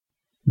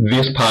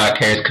This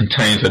podcast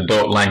contains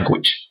adult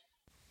language.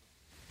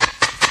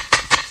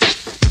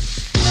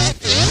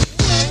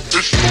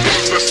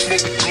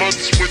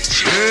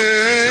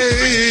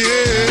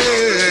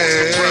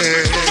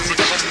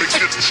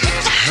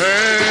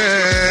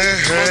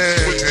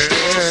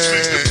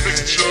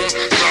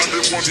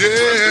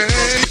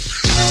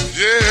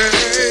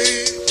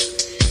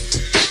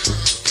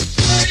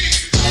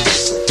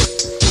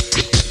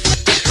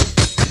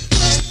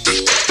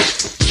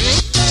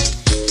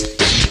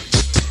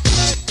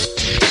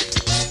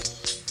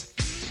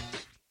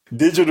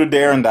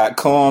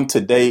 DigitalDarren.com.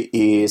 Today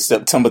is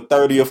September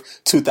 30th,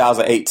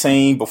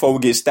 2018. Before we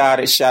get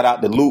started, shout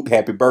out to Luke.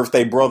 Happy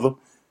birthday, brother.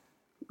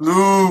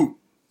 Luke.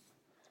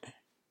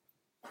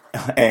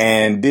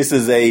 And this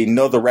is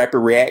another rapid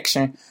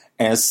reaction.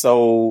 And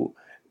so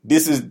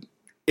this is,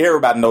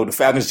 everybody know the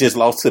Falcons just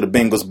lost to the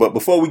Bengals. But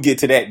before we get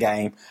to that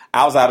game,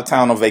 I was out of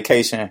town on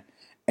vacation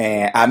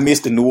and I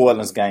missed the New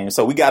Orleans game.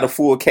 So we got a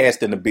full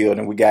cast in the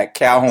building. We got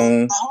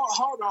Calhoun.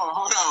 Hold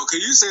on. Cause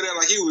you say that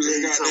like he was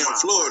in goddamn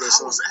Florida.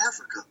 How was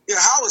Africa? Yeah,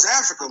 how was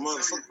Africa,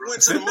 motherfucker?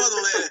 Went to the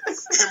motherland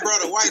and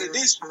brought a white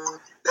edition.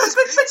 That's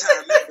big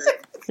time, man.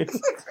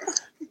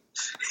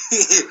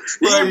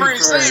 You didn't bring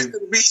sand to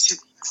the beach.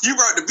 You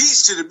brought the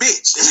beach to the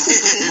bitch.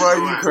 Boy,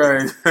 you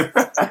crazy.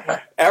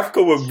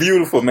 Africa was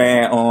beautiful,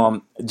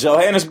 man.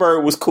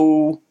 Johannesburg was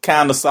cool,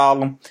 kind of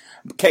solemn.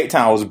 Cape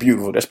Town was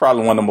beautiful. That's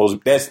probably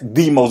that's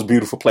the most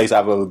beautiful place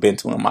I've ever been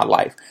to in my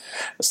life.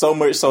 So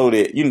much so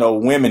that,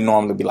 women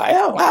normally be like,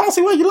 oh, I don't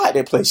see why you like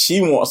that place. She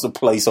wants a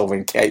place over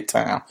in Cape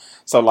Town.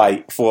 So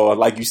like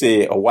you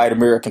said, a white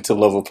American to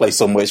love a place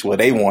so much where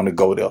they want to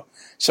go there.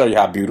 Show you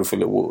how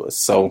beautiful it was.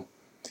 So,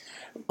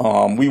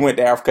 we went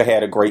to Africa,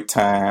 had a great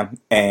time,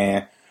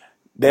 and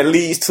that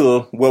leads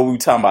to what we were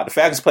talking about. The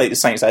Falcons played the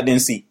Saints. I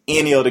didn't see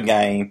any other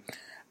game.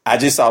 I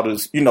just saw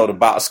this, the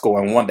box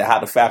score and wondered how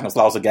the Falcons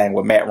lost a game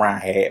where Matt Ryan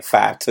had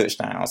 5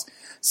 touchdowns.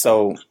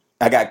 So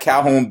I got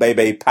Calhoun,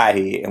 Bebe,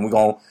 Piehead, and we're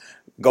going to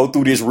go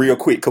through this real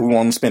quick because we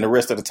want to spend the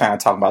rest of the time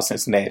talking about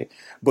Cincinnati.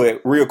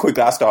 But real quick,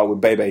 I'll start with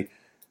Bebe.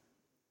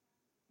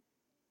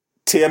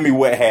 Tell me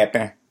what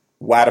happened.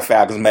 Why did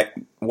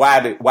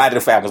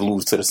the Falcons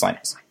lose to the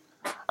Saints?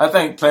 I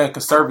think playing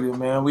conservative,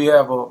 man. We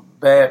have a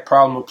bad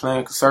problem with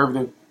playing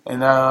conservative.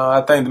 And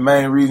I think the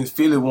main reason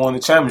Philly won the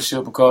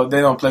championship because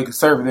they don't play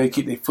conservative. They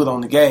keep their foot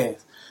on the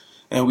gas.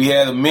 And we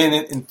had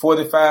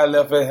 1:45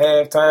 left at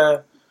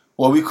halftime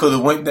where we could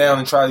have went down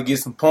and tried to get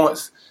some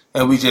points.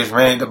 And we just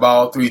ran the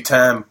ball 3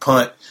 times,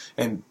 punt,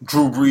 and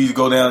Drew Brees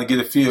go down and get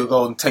a field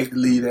goal and take the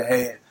lead at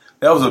half.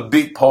 That was a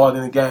big part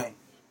in the game.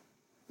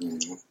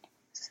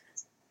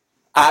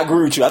 I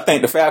agree with you. I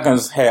think the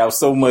Falcons have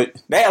so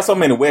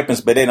many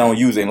weapons, but they don't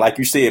use it. And like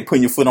you said,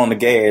 putting your foot on the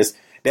gas,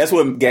 that's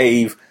what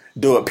gave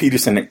Doug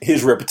Peterson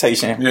his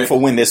reputation for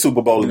winning that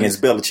Super Bowl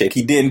against Belichick.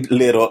 He didn't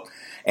let up.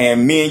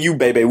 And me and you,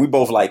 baby, we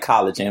both like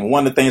college. And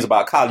one of the things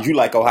about college, you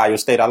like Ohio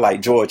State, I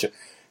like Georgia.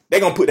 They're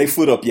going to put their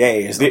foot up your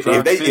ass. If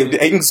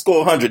they can score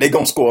 100, they're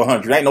going to score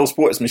 100. Ain't no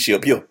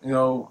sportsmanship here.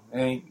 You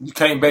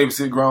can't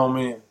babysit grown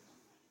men.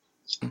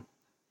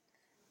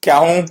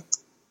 Calhoun?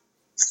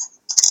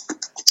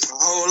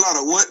 A whole lot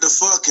of what the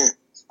fucking.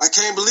 I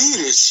can't believe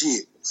this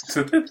shit.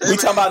 We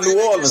talking about New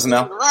Orleans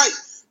now. Right.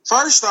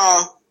 First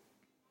off,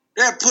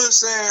 that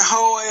puss ass,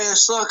 hoe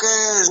ass, suck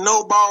ass,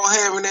 no ball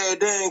having that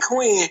Dan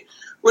Quinn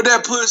with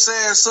that puss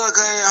ass, suck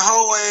ass,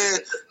 hoe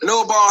ass,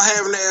 no ball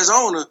having ass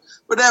owner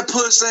with that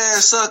puss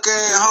ass, suck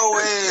ass, hoe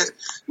ass,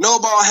 no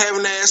ball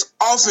having ass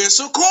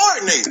offensive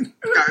coordinator.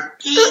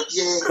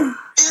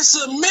 It's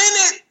a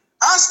minute.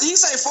 He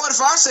said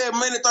 45. I said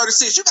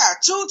 1:36. You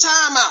got 2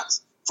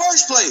 timeouts.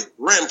 First play,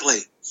 run play.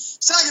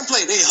 Second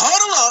play, they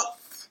huddle up,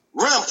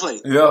 run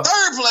play. Yeah.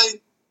 Third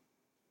play,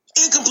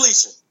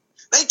 incompletion.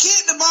 They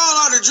kick the ball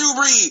out of Drew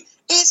Brees.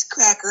 It's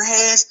Cracker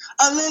has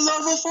a little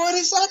over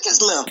 40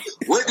 seconds left.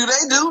 What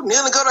do?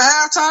 Nearly go to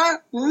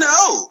halftime?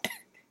 No.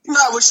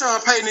 Not with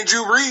Sean Payton and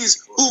Drew Brees,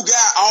 who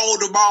got all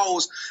the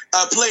balls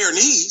a player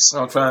needs.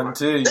 I'm trying to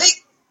tell you. They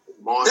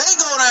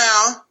go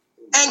down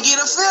and get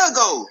a field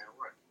goal.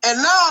 And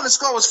now the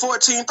score was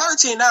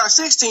 14-13, now it's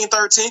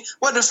 16-13.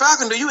 What the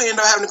Falcons do? You end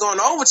up having to go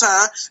into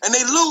overtime, and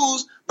they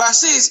lose by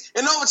 6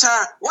 in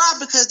overtime. Why?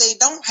 Because they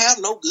don't have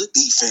no good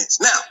defense.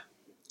 Now,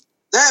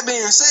 that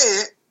being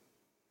said,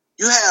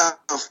 you have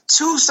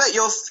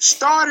your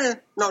starting.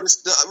 No,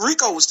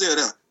 Rico was still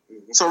there.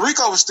 So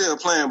Rico was still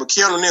playing, but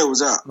Keanu Neal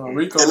was out. No, and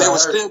they were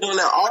still doing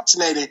that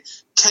alternating.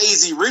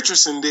 Casey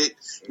Richardson did.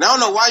 And I don't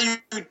know why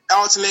you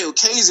alternate with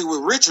Casey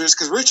with Richards,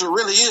 because Richard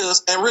really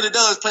is and really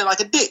does play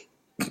like a dick.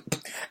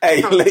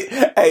 Hey,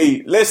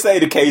 let's say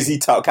the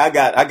KZ talk. I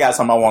got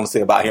something I want to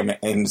say about him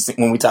and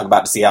when we talk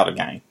about the Seattle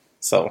game.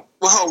 So,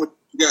 well, hold on.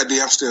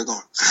 Goddamn, I'm still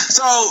going.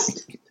 So,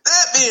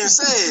 that being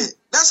said,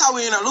 that's how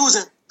we end up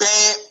losing.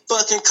 Bad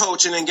fucking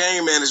coaching and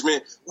game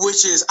management,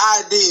 which is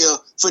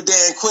ideal for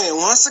Dan Quinn.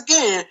 Once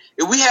again,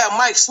 if we have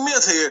Mike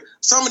Smith here,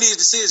 some of these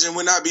decisions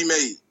would not be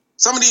made.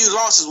 Some of these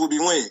losses will be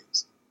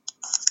wins.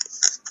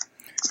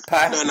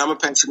 Pie. No, I'm going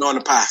to pass it on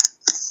to Pie.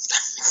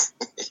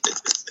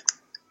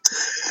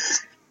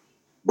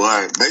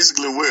 But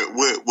basically,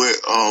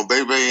 what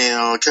Baby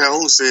and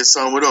Calhoun said,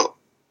 sum it up.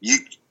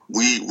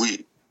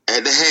 We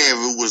at the half,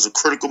 it was a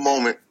critical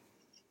moment,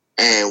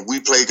 and we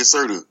played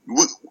conservative.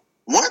 One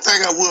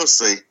thing I will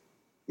say,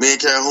 me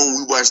and Calhoun,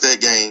 we watched that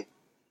game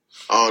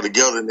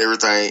together and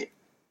everything.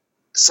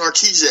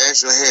 Sarkisian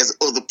actually has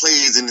other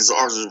players in his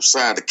arsenal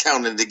side to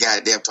counter the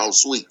goddamn talk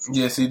sweet.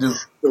 Yes, he do.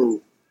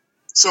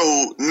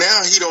 So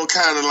now he don't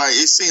kind of like,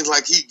 it seems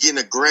like he getting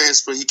a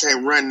grasp, but he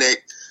can't run that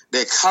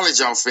college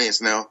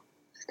offense now.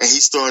 And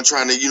he's starting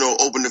trying to,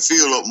 open the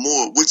field up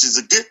more, which is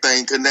a good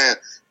thing because now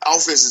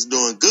offense is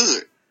doing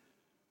good.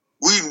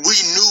 We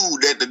knew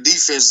that the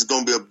defense is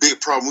going to be a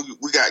big problem.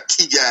 We got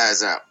key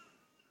guys out,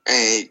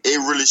 and it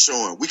really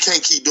showing. We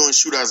can't keep doing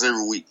shootouts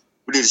every week.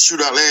 We did a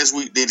shootout last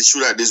week, did a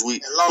shootout this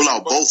week. We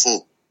lost both of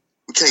them.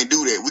 We can't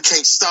do that. We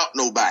can't stop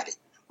nobody.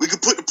 We can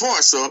put the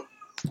points up.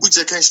 We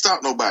just can't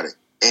stop nobody.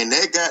 And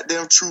that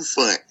goddamn True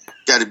Front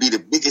got to be the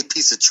biggest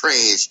piece of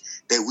trash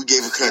that we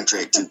gave a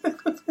contract to.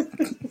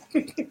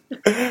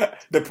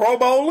 The Pro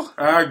Bowler?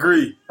 I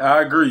agree. Yeah, I I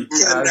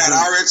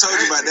already told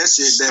you about that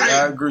shit, Dad.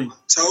 I agree.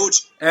 Told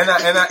you. And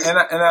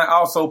I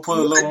also put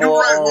a little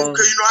more on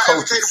because I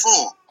advocated for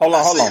him. Hold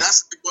on.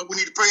 That's what we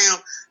need to pay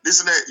him. This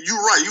and that. You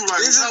right. You like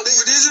this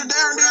is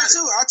Darren there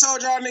too. I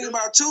told y'all niggas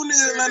about two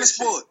niggas in Atlanta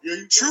Sport.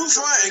 True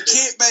Front and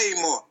Kent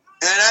Bazemore.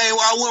 And I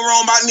went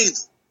wrong about neither.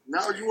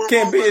 No,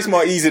 Kent B is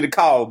more easy to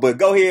call, but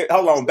go ahead.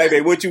 Hold on,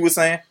 baby. What you were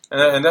saying?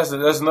 And that's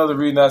another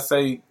reason I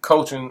say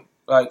coaching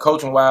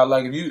wise.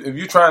 Like if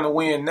you trying to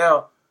win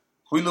now,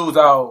 we lose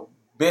our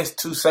best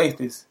two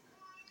safeties,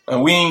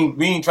 and we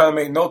ain't trying to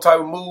make no type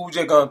of move.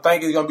 Just gonna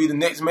think it's gonna be the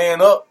next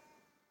man up.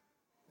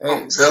 That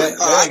ain't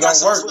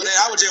gonna work.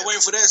 I was just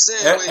waiting for that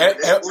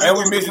and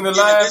we missing the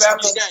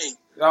linebacker.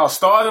 Our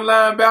starting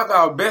linebacker,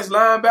 our best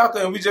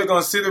linebacker, and we just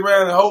gonna sit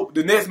around and hope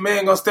the next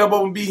man gonna step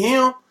up and be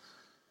him.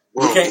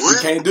 We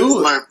can't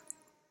do it.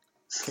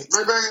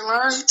 Maybe I ain't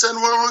lying. He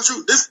telling what I'm gonna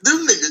shoot.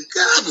 Them niggas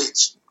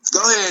garbage. Go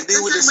ahead and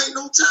deal with this. They can't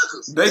make no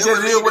tackles. They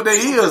just is what they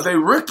is. They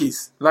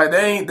rookies. Like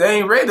they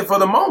ain't ready for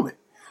the moment.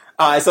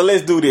 All right, so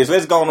let's do this.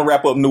 Let's go on and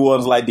wrap up New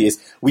Orleans like this.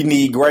 We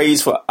need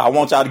grades I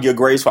want y'all to give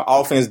grades for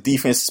offense,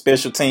 defense,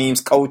 special teams,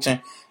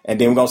 coaching,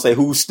 and then we're going to say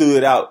who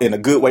stood out in a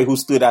good way, who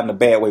stood out in a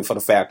bad way for the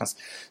Falcons.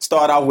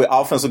 Start off with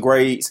offensive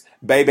grades.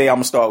 Baby, I'm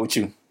going to start with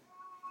you.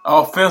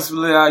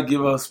 Offensively, I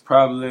give us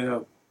probably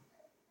a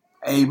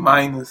A-.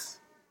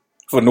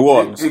 For New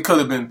Orleans. It could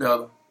have been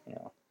better.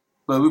 Yeah.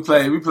 But we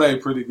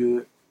played pretty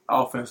good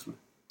offensively.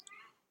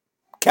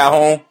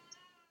 Calhoun?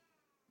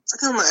 I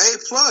give him an A+.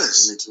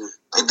 Me too.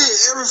 They did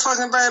every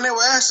fucking thing they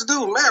were asked to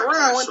do. Matt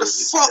Ryan went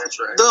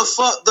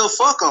the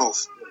fuck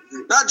off.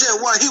 Not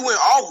just one, he went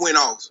off.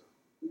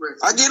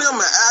 I get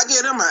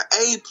him an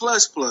A++.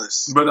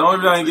 But the only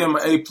reason I didn't give him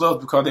an A+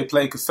 because they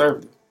played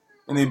conservative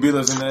and they beat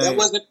us in the A.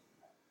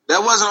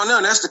 That wasn't on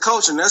them. That's the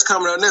coaching. That's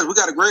coming on them. We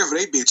got a grade for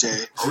they bitch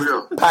ass.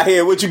 Oh yeah.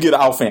 Piehead, what you get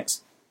an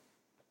offense?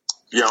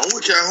 Yeah, I'm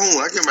with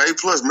Calhoun. I give him an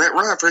A+. Matt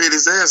Ryan paid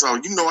his ass off.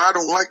 You know I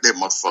don't like that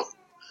motherfucker.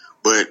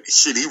 But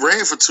shit, he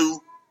ran for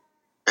 2.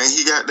 And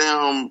he got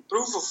down.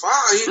 Threw for 5.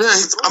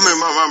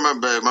 My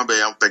bad.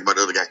 I'm thinking about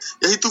the other guy.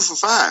 Yeah, he threw for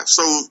 5.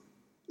 So,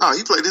 no,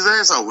 he played his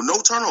ass off with no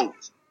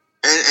turnovers.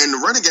 And the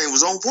running game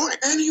was on point.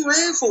 And he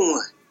ran for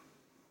 1.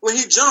 When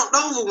he jumped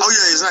over. Oh,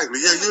 yeah, exactly.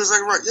 Yeah, you're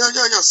exactly right.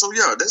 Yeah. So,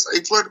 yeah, that's A+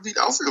 to beat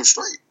the outfield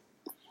straight.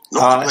 No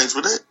complaints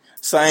with that.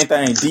 Same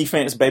thing.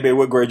 Defense, baby.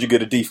 What grade you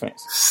get a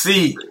defense?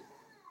 C.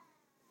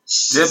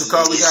 Just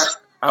because we got,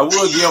 I would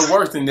give them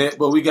worse than that,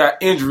 but we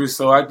got injuries,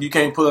 so you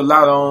can't put a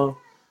lot on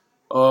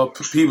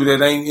people that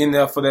ain't in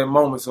there for that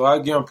moment. So I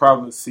give them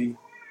probably a C.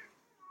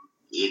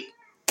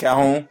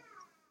 Calhoun?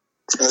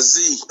 A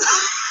Z.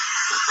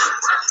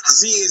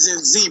 Z is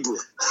in zebra.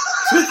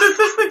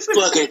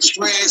 Fucking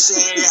trash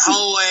ass,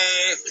 hoe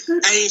ass,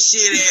 ain't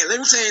shit ass. Let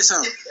me tell you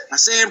something. I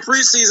said in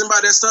preseason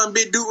about that son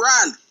big Duke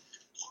Riley.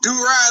 Duke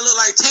Riley look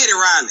like Teddy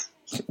Riley.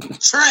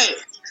 Trash.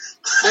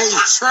 They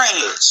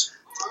trash.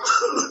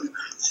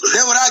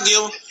 That's what I give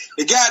them.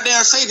 The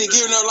goddamn safety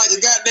giving up like a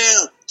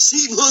goddamn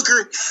cheap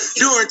hooker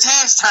during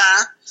task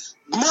time.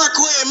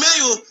 Marquez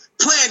Emmanuel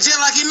playing just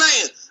like he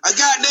man. A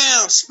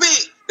goddamn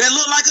spit that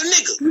look like a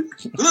nigga.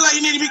 Look like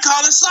you need to be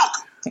calling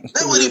soccer.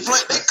 That's what he play.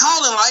 They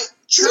calling like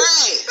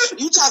trash.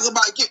 You talk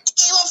about gave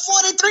up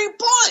 43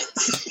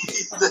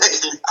 points.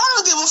 I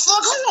don't give a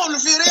fuck who on the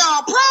field. They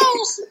all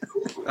pros.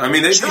 I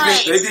mean, they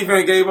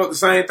defense gave up the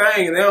same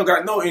thing, and they don't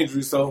got no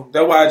injuries. So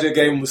that's why I just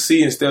gave them a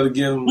C instead of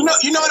giving them.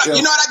 You know what I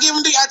give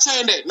them? I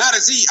change that. Not a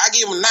Z. I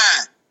give them 9.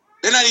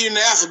 They're not even in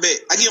the alphabet.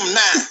 I give them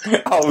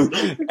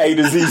 9. A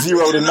to Z,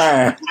 0 to 9.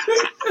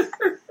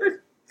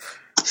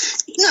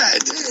 God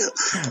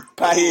damn.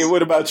 Piehead,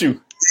 what about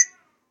you?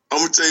 I'm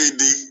gonna tell you,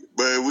 D.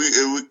 But if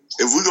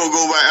we gonna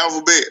go by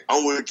alphabet,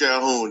 I'm with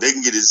Calhoun. They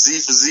can get a Z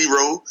for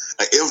 0,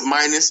 a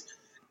F-.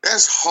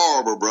 That's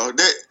horrible, bro.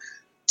 That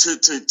to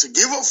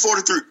give up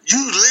 43.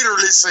 You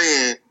literally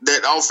saying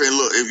that offense.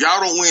 Look, if y'all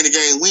don't win the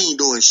game, we ain't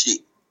doing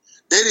shit.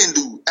 They didn't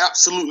do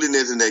absolutely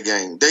nothing in that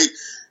game. They,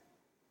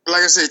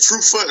 like I said,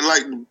 True Foot,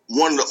 like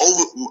one of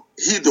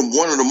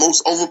the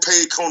most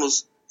overpaid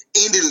corners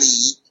in the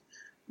league.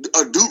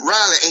 Duke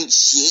Riley ain't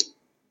shit.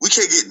 We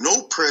can't get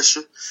no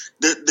pressure.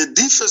 The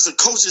defensive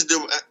coaches,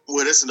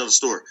 well, that's another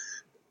story.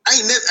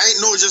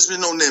 Ain't no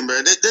adjustment, no name,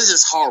 bro. That's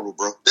just horrible,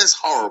 bro. That's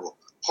horrible.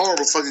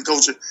 Horrible fucking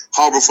coaching.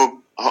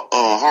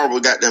 Horrible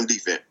goddamn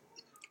defense.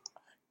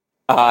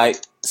 All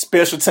right,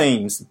 special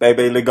teams,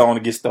 baby. Let's go on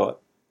and get started.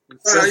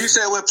 You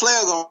said what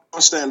player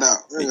gonna stand out?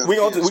 We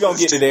gonna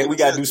get to that. We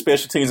gotta do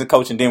special teams and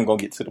coaching, then we're gonna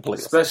get to the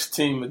players. Special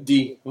team of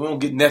D. We don't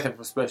get nothing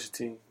from special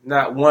team.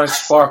 Not one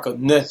spark of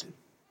nothing.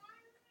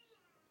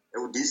 They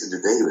were decent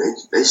today.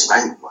 They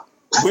stank.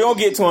 We gonna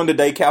get to them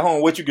today.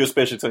 Calhoun, what you give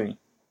special team?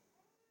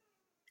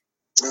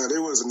 They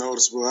wasn't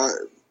noticeable.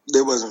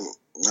 They wasn't.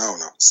 I don't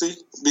know. See,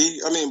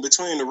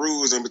 between the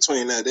rules and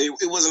between that,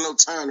 it wasn't no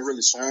time to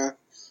really shine.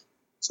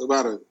 So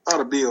about a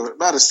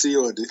C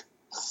or a D.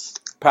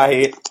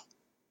 Piehead.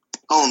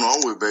 I don't know.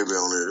 I'm with Baby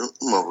on there.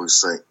 I'm always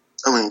say.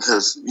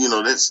 Because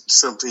that's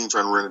some team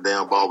trying to run a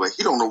damn ball back.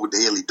 He don't know what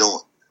the hell he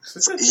doing.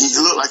 He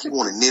look like he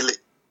want to kneel it.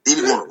 Then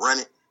he want to run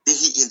it. Then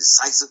he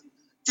indecisive.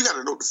 You got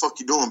to know what the fuck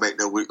you doing back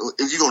there.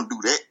 If you're gonna do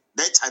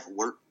that type of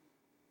work,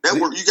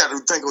 you got to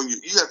think on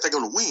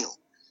the whim.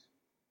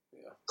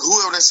 Yeah.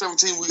 Whoever that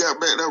 17 we got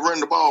back there running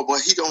the ball, but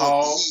he don't.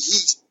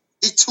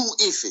 He too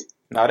iffy.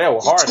 No, that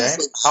was hard, ain't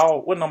it?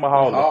 Hall, what number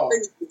Hall?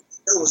 You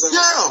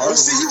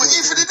see, he was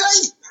iffy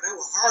today. That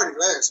was Hardy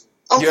last week.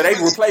 Okay. Yeah, they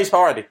replaced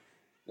Hardy.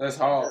 That's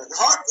hard.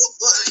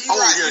 You're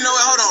right. You know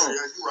what? Hold on.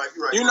 You're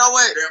right. You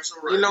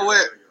know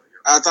what?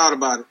 I thought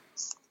about it.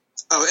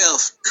 Oh,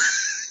 Elf.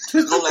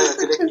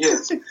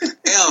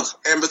 Elf.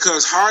 And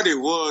because Hardy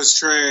was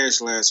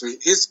trash last week,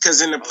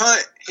 because in the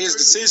punt, his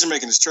decision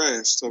making is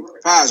trash. So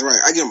Pie's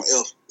right. I give him an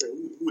Elf.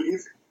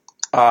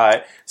 All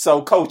right.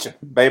 So coaching,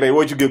 baby,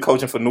 what'd you give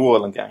coaching for New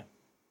Orleans game?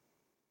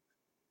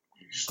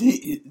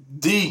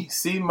 D,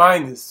 C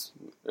minus.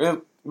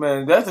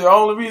 Man, that's the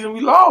only reason we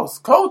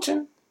lost.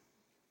 Coaching.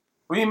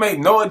 We didn't make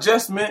no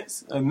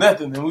adjustments or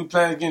nothing, and we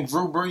playing against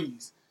Drew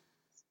Brees.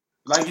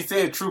 Like you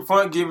said, True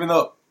Front giving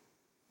up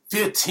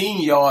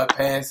 15-yard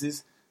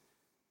passes.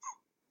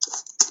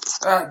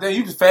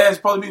 You was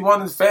fast, probably be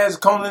one of the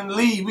fastest corners in the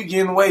league. We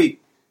getting away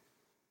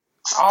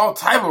all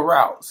type of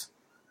routes.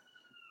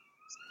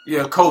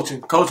 Yeah,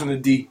 coaching the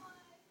D.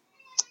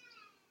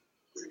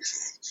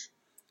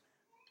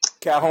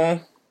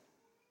 Calhoun.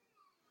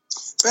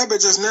 That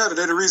bitch just nailed it.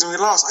 They're the reason we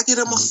lost. I give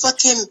them a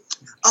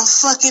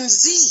fucking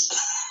Z.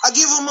 I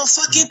give them a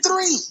fucking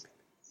 3.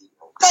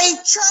 They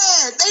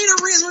trash. They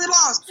the reason we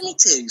lost. Let me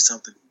tell you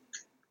something.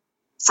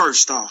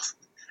 First off,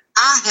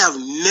 I have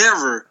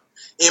never,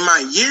 in my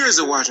years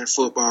of watching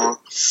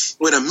football,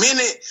 with a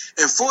minute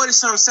and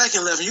 40-something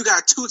seconds left, and you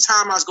got 2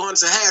 timeouts going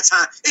to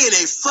halftime in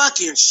a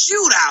fucking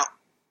shootout,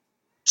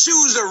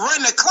 choose to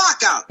run the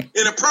clock out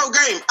in a pro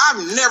game.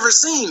 I've never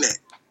seen that.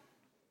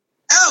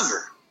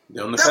 Ever.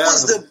 That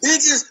was the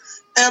biggest.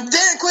 And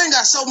Dan Quinn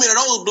got so many of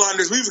those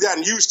blunders, we've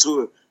gotten used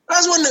to it.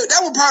 That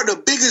was probably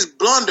the biggest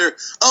blunder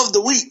of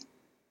the week.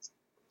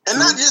 And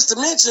not just to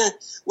mention,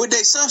 with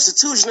their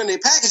substitution and their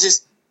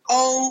packages,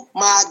 oh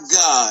my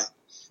God.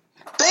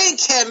 They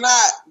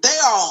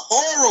are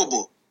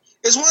horrible.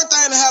 It's one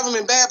thing to have them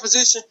in bad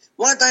position,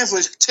 one thing for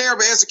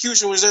terrible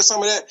execution, which there's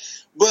some of that,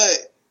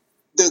 but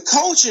the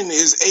coaching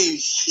is a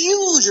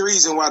huge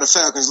reason why the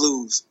Falcons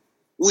lose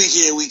week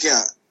in, week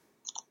out.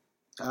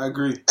 I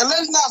agree. And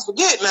let's not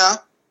forget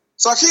now,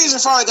 Sarkisian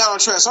finally got on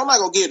track, so I'm not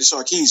going to give it to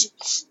Sarkisian.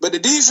 But the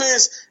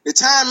defense, the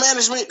time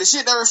management, the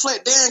shit that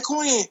reflect Dan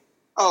Quinn,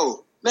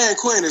 Dan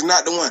Quinn is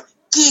not the one.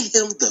 Get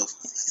him the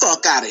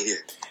fuck out of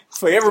here.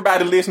 For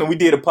everybody listening, we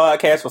did a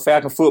podcast for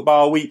Falcon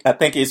Football Week. I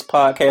think it's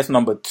podcast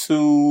number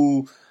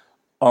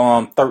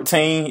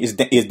 213. Is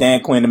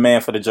Dan Quinn the man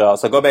for the job?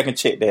 So go back and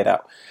check that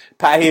out.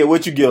 Piehead,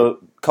 what you give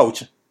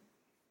coaching?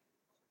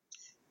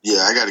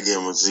 Yeah, I got to give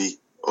him a Z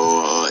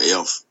or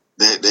F.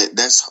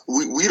 That's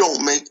we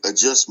don't make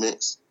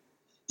adjustments.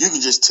 You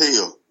can just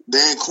tell.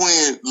 Dan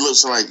Quinn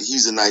looks like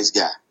he's a nice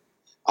guy.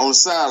 On the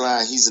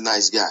sideline, he's a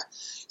nice guy.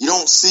 You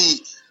don't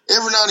see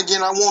every now and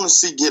again. I want to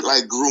see get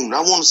like Gruden.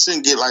 I want to see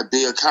him get like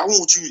Bill. I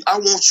want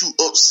you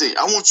upset.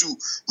 I want you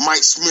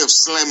Mike Smith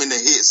slamming the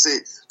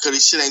headset because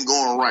this shit ain't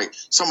going right.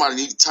 Somebody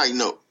need to tighten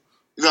up.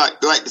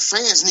 Like the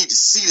fans need to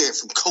see that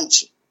from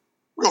coaching.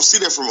 We don't see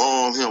that from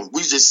him.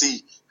 We just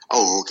see,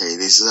 okay,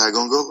 this is how it's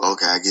gonna go.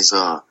 Okay, I guess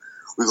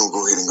we're gonna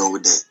go ahead and go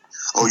with that.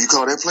 Oh, you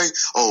call that play?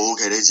 Oh,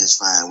 okay, that's just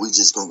fine. We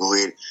just gonna go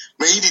ahead.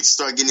 Man, you need to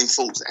start getting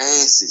folks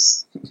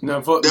asses.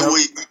 That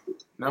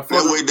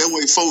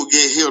way folks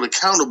get held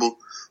accountable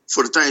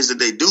for the things that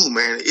they do,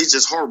 man. It's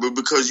just horrible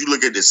because you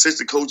look at the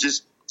assistant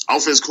coaches,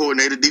 offense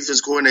coordinator,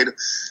 defense coordinator,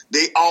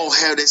 they all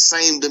have that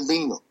same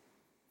demeanor.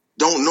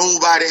 Don't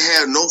nobody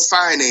have no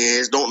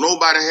finance. Don't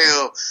nobody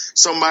have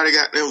somebody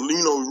got them,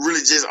 really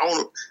just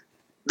on it.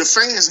 The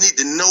fans need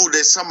to know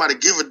that somebody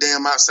give a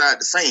damn outside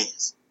the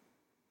fans.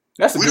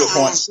 That's a good point. We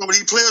don't know if some of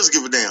these players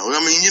give a damn.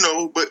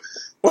 But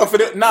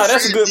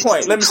that's a good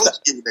point. Let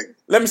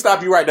me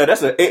stop you right there.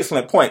 That's an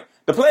excellent point.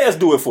 The players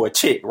do it for a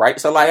check, right?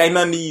 So ain't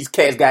none of these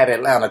cats got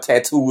Atlanta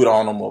tattooed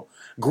on them or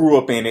grew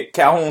up in it.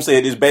 Calhoun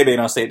said this, Baby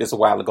done said this a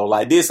while ago.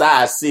 Like, this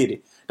our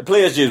city. The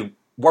players just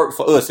work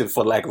for us,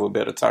 for lack of a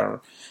better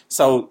term.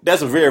 So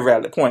that's a very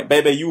valid point.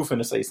 Baby, you were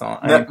finna say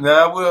something.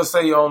 Now I will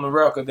say on the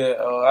record that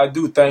I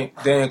do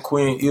think Dan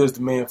Quinn is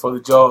the man for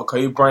the job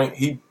because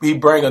he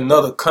bring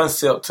another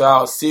concept to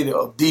our city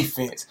of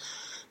defense.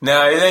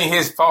 Now it ain't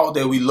his fault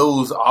that we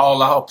lose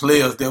all our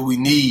players that we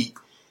need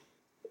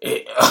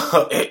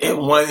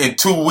in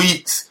 2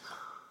 weeks.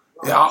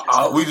 We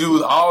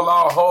lose all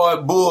our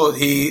hard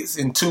bullheads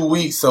in 2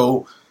 weeks.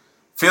 So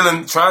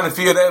trying to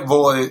fill that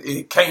void,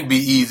 it can't be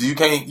easy. You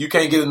can't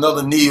get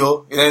another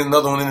Neal. It ain't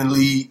another one in the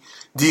league.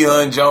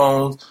 Deion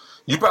Jones.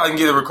 You probably can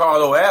get a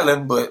Ricardo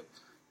Allen, but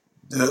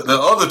the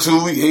other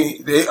two,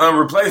 they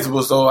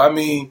unreplaceable. So I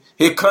mean,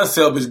 his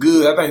concept is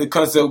good. I think the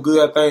concept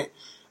good. I think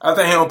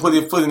he don't put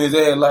his foot in his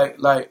ass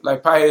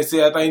like Pi had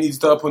said. I think he needs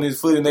to start putting his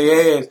foot in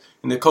their ass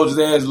and the coach's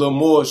ass a little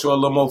more, show a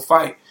little more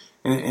fight,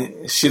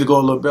 and shit'll go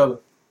a little better.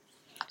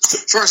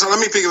 First of all,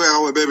 let me piggyback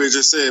on what Baby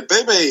just said.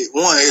 Baby,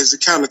 one, is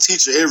the kind of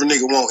teacher every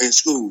nigga want in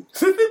school.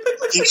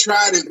 He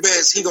tried his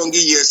best. He gonna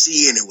give you a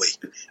C anyway,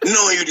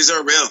 knowing you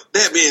deserve an F.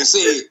 That being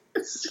said,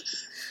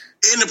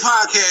 in the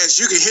podcast,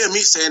 you can hear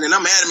me saying, and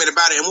I'm adamant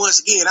about it, and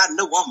once again, I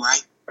know I'm right.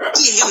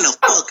 Get him the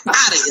fuck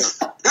out of here.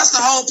 That's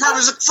the whole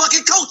purpose of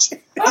fucking coaching.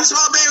 This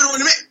whole Baby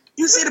doing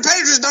the You see the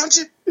Patriots, don't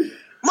you?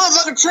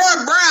 Motherfucking Troy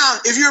Brown,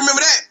 if you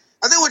remember that.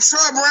 I think with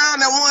Troy Brown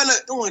that won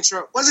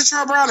was it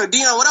Troy Brown or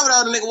Deion, whatever the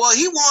other nigga was,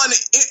 he won the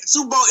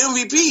Super Bowl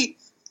MVP.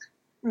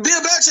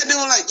 Bill Belichick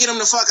doing like, get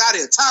him the fuck out of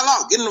here. Ty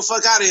Law, get him the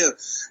fuck out of here.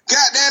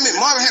 God damn it,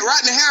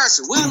 Rodney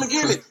Harrison, William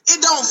McGinley. It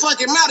don't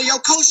fucking matter.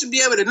 Your coach should be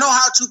able to know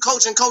how to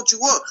coach and coach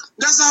you up.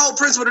 That's the whole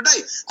principle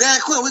today.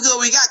 Dan Quinn, we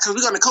got because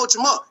we're going to coach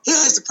him up.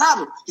 Here's the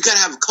problem. You got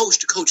to have a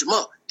coach to coach him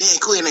up. Dan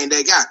Quinn ain't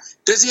that guy.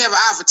 Does he have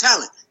an eye for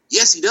talent?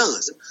 Yes, he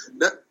does.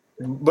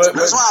 But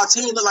that's why our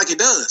team look like it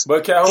does.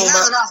 But Calhoun, he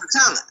has an eye for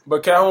talent.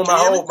 But Calhoun,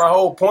 my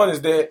whole point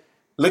is that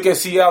look at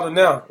Seattle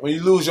now. When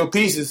you lose your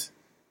pieces,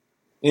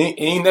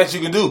 ain't that you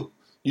can do.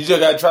 You just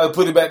got to try to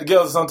put it back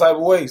together some type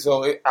of way.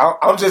 So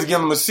I'm just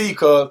giving him a C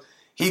because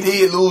he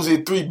did lose his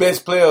 3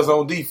 best players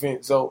on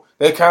defense. So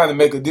that kind of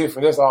make a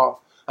difference. That's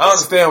all. I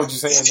understand what you're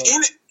saying,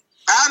 though.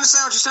 I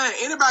understand what you're saying.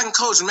 Anybody can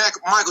coach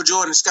Michael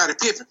Jordan and Scottie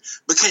Pippen,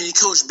 but can you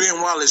coach Ben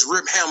Wallace,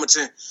 Rip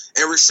Hamilton,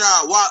 and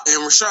Rashad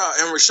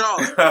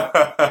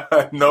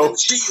No.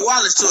 Steve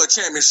Wallace to a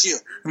championship?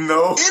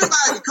 No.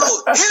 Anybody can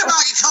coach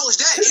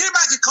that.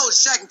 Anybody can coach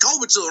Shaq and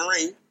Kobe to a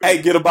ring.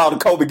 Hey, get a ball to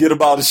Kobe, get a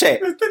ball to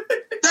Shaq.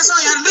 That's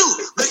all you have to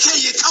do. But can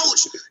you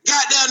coach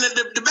goddamn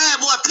the bad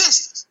boy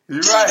Pistons?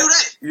 You do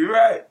that?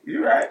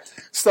 You're right.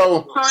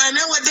 So and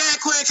that's what Dan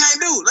Quinn can't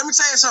do. Let me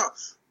tell you something.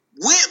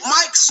 With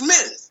Mike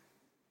Smith,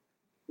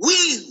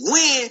 we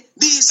win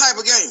these type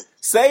of games.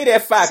 Say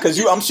that fact, because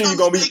I'm sure you're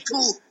gonna be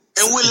cool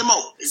and Willie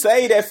Moe.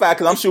 Say that fact,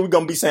 because I'm sure we're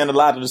gonna be saying a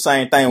lot of the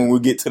same thing when we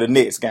get to the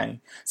next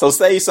game. So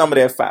say some of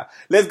that fact.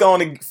 Let's go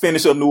on and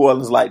finish up New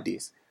Orleans like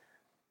this.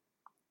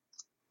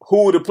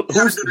 Who the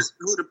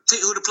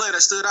player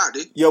that stood out,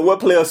 dude? Yeah, what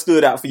player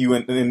stood out for you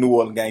in New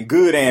Orleans game?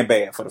 Good and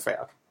bad for the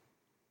Falcons.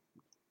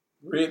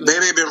 Ridley.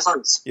 Baby been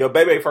first. Your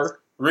Baby first.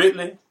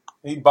 Ridley,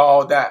 he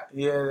balled out.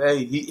 Yeah,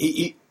 hey,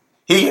 he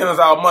gave us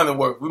our money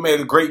worth. We made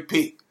a great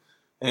pick.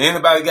 And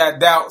anybody got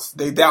doubts,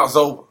 they doubts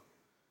over.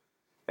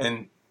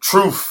 And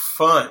truth,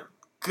 fun.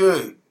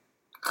 Good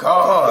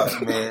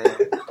God, man.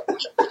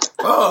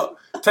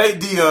 Take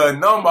the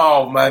number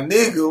off, my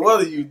nigga.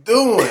 What are you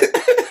doing?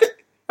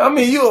 I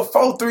mean, you a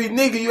 4'3"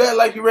 nigga. You act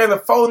like you ran a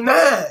 4'9".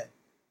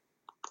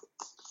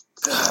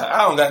 God,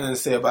 I don't got nothing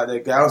to say about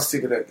that guy. I'm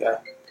sick of that guy.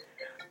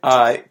 All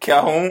right,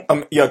 Calhoun.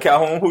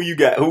 Calhoun, who you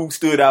got? Who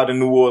stood out in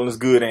New Orleans,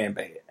 good and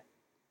bad?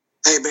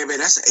 Hey, baby,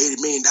 that's an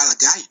 $80 million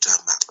guy you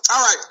talking about. All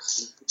right.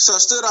 So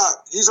stood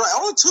out. He's right.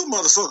 Only 2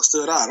 motherfuckers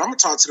stood out. I'm going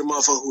to talk to the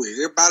motherfucker who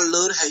everybody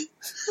love to hate,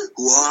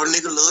 who all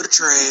niggas love to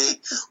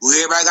trade, who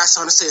everybody got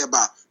something to say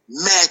about.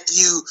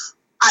 Matthew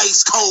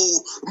Ice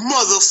Cold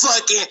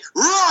motherfucking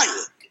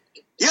Ryan.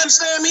 You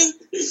understand me?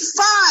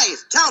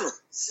 5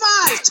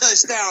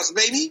 touchdowns,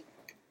 baby.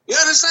 You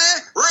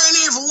understand? Ran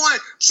in for 1,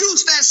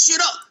 juice that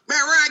shit up. Man,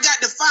 Ryan got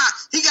the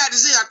 5. He got the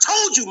 0. I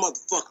told you,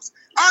 motherfuckers.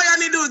 All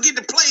y'all need to do is get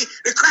to play,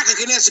 the cracker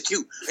can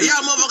execute. And y'all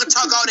motherfuckers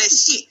talk all that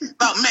shit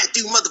about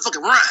Matthew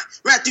motherfucking Ryan.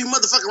 Matthew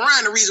motherfucking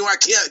Ryan, the reason why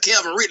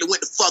Calvin Ridley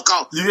went the fuck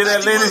off. You hear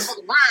that, Lenny?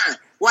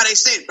 Ryan, why they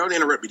said, don't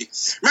interrupt me.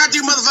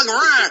 Matthew motherfucking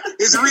Ryan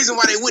is the reason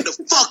why they went the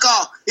fuck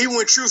off. Even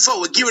when True Foe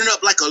was giving it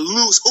up like a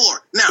loose whore.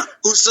 Now,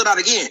 who stood out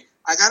again?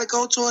 I gotta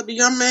go toward the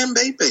young man,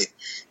 baby.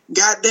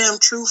 Goddamn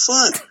True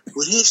Fun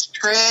with his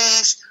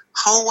trash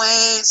hoe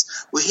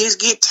ass, with his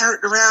get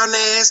turned around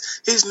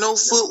ass, his no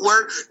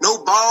footwork,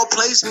 no ball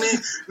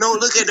placement, no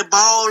look at the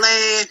ball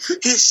ass,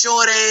 his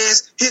short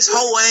ass, his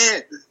hoe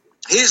ass,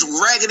 his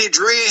raggedy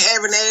dread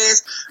having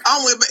ass.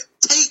 I'm with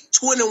take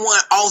 21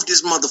 off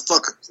this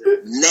motherfucker.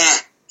 Nah.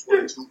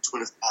 22,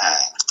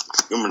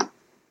 25.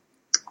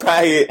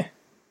 Right.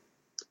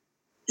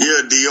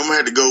 Yeah, D, I'm gonna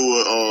have to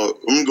go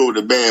I'm gonna go with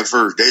the band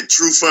first. That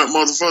True Fun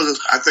motherfucker,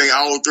 I think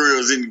all 3 of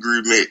us in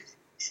agreement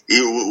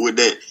with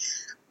that.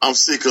 I'm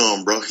sick of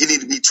him, bro. He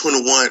need to be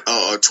 21,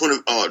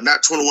 20,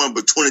 not 21,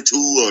 but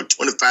 22 or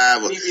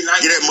 25, or get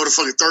that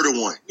motherfucker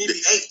 31.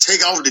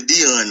 Take off the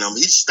Dion them.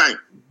 He stank.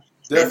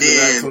 Definitely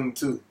not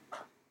 22.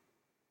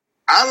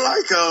 I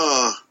like,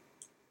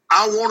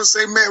 I want to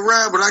say Matt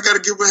Ryan, but I got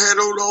to give a head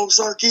over to old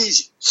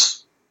Sarkisian.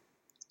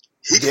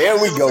 There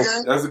we go.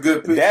 That's a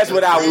good pick. That's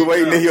what I was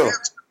waiting to hear.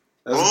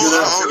 Hold on.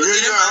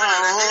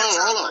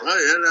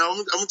 I'm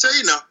going to tell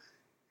you now.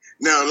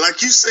 Now,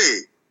 like you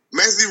said,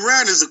 Matthew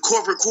Ryan is a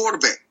corporate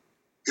quarterback.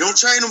 He don't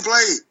change them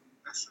play.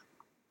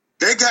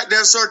 They got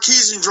that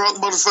Sarkisian drunk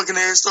motherfucking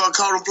ass start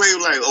calling play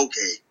like,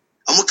 okay,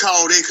 I'm going to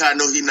call that because I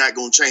know he's not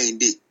going to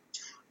change it.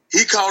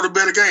 He called a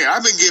better game.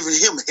 I've been giving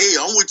him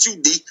hell. I'm with you,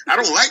 D. I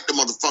don't like the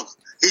motherfucker.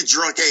 His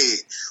drunk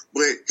ass.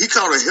 But he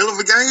called a hell of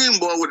a game,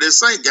 boy, with that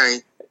Saint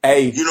game.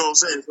 Hey, you know what I'm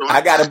saying? So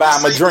I got to buy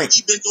him a drink.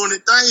 He been doing the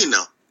thing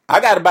now. I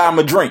got to buy him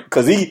a drink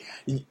because these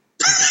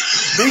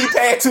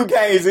past 2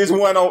 games, this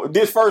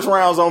first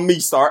round's on me,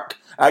 Sark.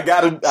 I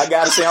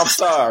gotta say I'm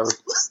sorry.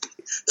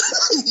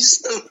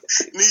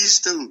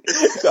 Needs to.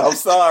 I'm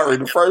sorry.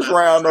 The first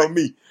round on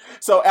me.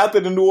 So after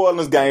the New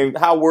Orleans game,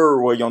 how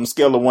worried were you on the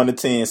scale of 1 to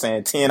 10?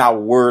 Saying 10, I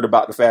was worried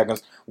about the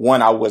Falcons.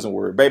 1, I wasn't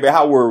worried. Baby,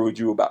 how worried were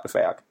you about the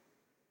Falcons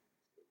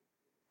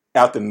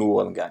after the New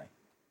Orleans game?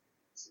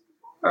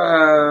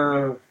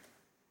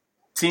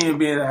 10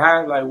 being a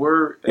high, like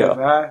word as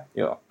high.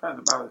 Yeah.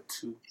 Probably about a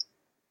 2.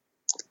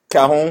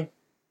 Calhoun?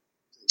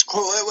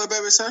 What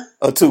baby say?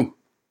 A 2.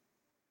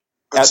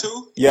 A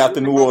 2? Yeah,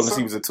 after New Orleans,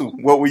 he was a 2.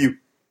 What were you?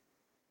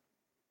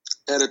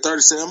 At a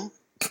 37.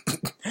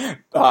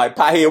 All right,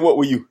 Piehead, what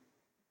were you?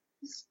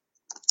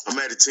 I'm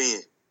at a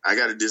 10. I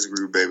got to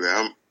disagree with baby.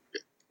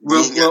 We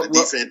ain't got the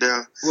defense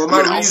down. Well,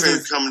 my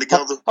offense coming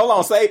together. Hold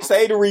on, say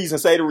the reason.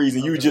 Say the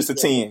reason. You just a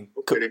 10.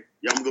 Okay,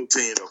 yeah, I'm going to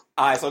go 10 though.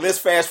 All right, so let's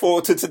fast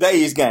forward to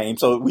today's game.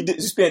 So we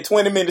spent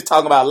 20 minutes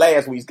talking about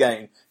last week's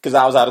game because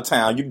I was out of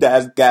town. You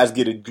guys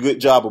did a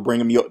good job of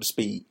bringing me up to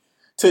speed.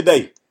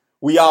 Today,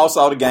 we all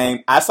saw the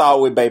game. I saw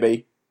it with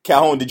Baby.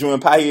 Calhoun, did you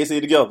and Piehead see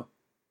it together?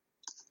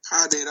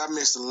 I did. I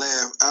missed the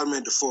laugh. I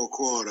missed the 4th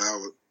quarter. I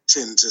was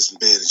tending to some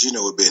business. You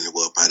know what business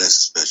was, Pie. That's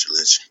a special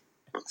issue.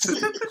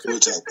 We'll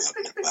talk about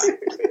that, Pie.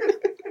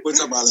 We'll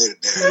talk about it later,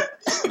 Darren.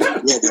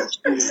 Yeah, that's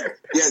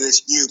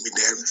you, me,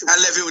 Darren. I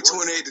left it with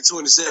 28 to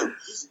 27,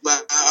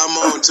 but I'm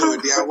on to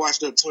it, D. I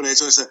watched up 28 to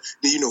 27.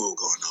 Do you know what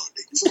was going on,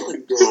 D?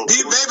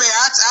 Baby,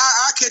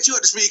 I'll catch you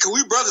up to speed because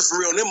we brothers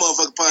for real on them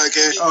motherfucking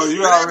podcast. Oh,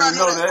 you already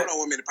know that.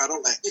 Hold on 1 minute, Pie. Don't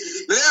lie.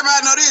 Let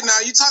everybody know this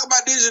now. You talk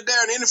about digital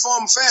Darren in any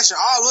form of fashion,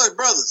 all of us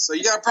brothers. So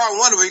you got a problem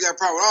with one of us, you got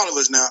a problem with all of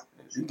us now.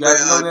 You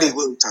gotta know that.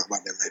 We'll talk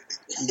about that later.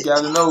 You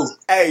gotta know.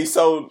 Hey,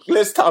 so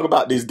let's talk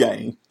about this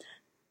game.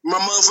 My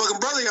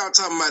motherfucking brother y'all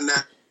talking about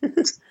now.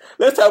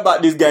 Let's talk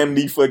about this game,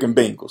 these fucking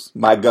Bengals.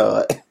 My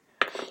God.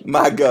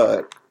 My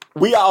God.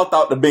 We all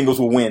thought the Bengals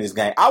would win this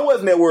game. I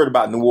wasn't that worried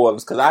about New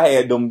Orleans because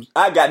I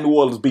got New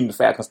Orleans beating the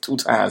Falcons 2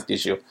 times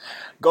this year.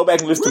 Go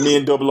back and listen to me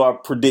and Double R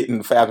predicting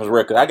the Falcons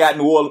record. I got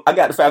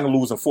the Falcons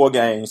losing 4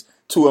 games,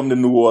 2 of them to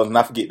New Orleans, and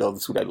I forget the other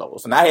 2 they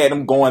lost. And I had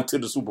them going to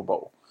the Super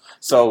Bowl.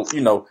 So,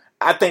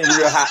 I think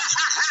real high.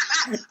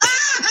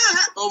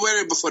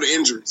 Wait before the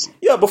injuries.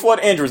 Yeah, before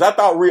the injuries. I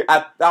thought real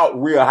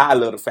high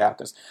of the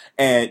Falcons.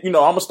 And, I'm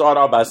going to start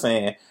off by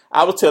saying,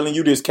 I was telling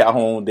you this,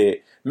 Calhoun,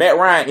 that Matt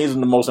Ryan isn't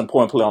the most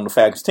important player on the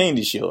Falcons team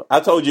this year. I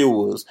told you it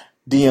was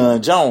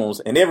Deion Jones,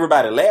 and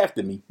everybody laughed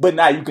at me. But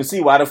now you can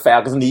see why the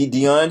Falcons need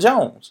Deion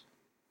Jones.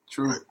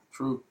 True.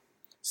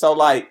 So,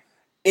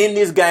 in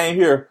this game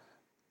here,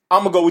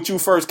 I'm going to go with you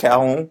first,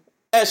 Calhoun.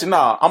 Actually,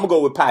 no, I'm going to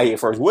go with Piehead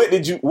first. What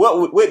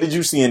did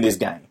you see in this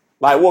game?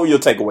 What were your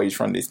takeaways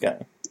from this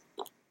game?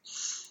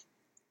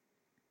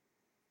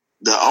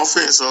 The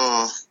offense,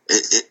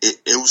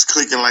 it was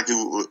clicking like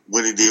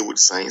what it did with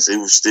the Saints. It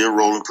was still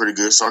rolling pretty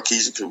good.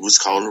 Sarkisian was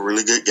calling a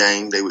really good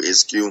game. They were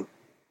executing.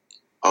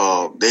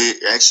 They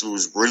actually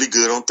was really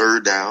good on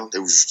 3rd down. They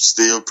was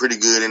still pretty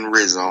good in the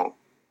red zone.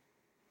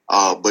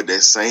 But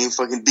that same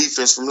fucking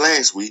defense from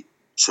last week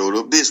showed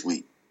up this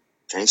week.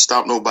 Can't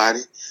stop nobody.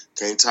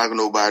 Can't talk to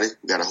nobody.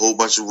 We got a whole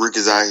bunch of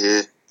rookies out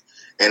here.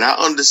 And I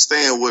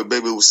understand what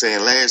Baby was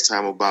saying last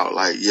time about,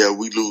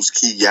 we lose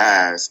key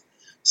guys.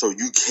 So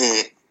you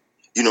can't,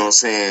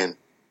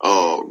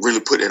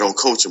 really put that on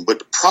coaching. But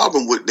the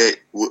problem with that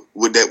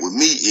with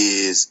me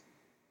is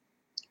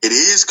it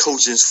is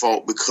coaching's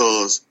fault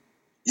because,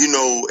 as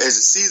the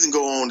season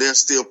go on, there's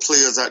still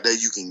players out there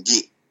you can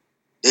get.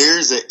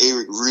 There's an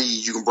Eric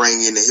Reed you can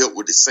bring in to help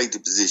with the safety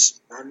position.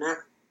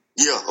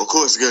 Yeah, of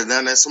course, because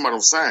now somebody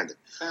don't sign it.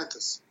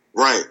 Panthers.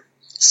 Right.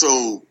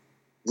 So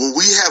when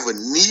we have a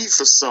need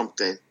for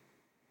something,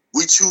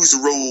 we choose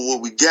to roll with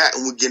what we got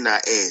and we're getting our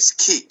ass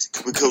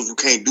kicked because we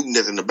can't do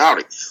nothing about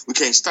it. We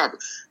can't stop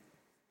it.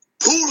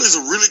 Poole is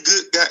a really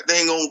good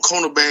goddamn on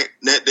cornerback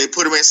that they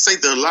put him at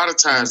safety a lot of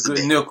times good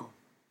today. Nickel.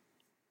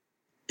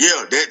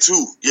 Yeah, that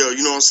too. Yeah,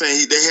 you know what I'm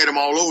saying? They had him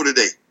all over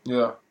today.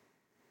 Yeah.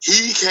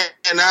 He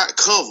cannot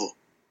cover.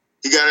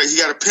 He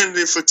got a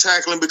penalty for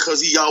tackling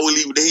because he always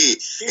leave with the head.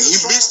 And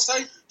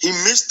he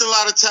missed a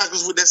lot of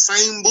tackles with that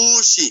same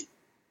bullshit.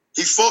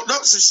 He fucked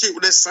up some shit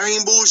with that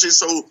same bullshit.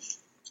 So,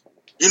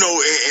 you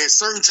know, at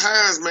certain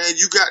times, man,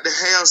 you got to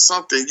have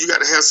something. You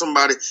got to have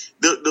somebody.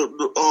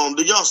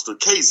 The youngster,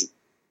 Casey.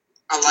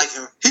 I like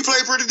him. He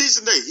played pretty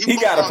decent day. He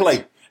got to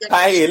play.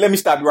 Hey, let me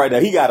stop you right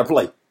there. He got to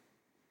play.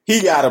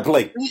 He got to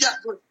play. He got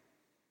to play.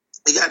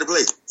 He got to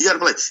play. He got to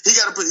play. He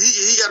got to play.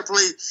 He got to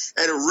play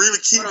at a really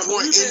key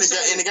point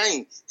in the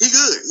game. He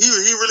good.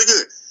 He really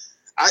good.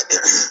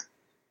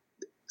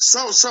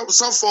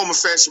 Some form of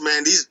fashion,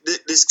 man.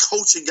 This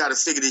coaching got to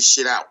figure this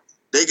shit out.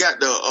 They got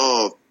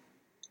the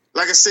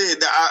like I said,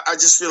 I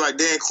just feel like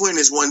Dan Quinn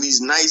is one of these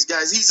nice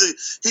guys.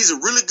 He's a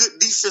really good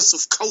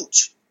defensive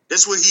coach.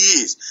 That's what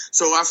he is.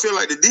 So I feel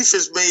like the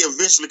defense may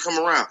eventually come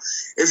around.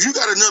 If you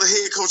got another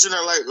head coach in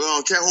there like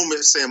Calhoun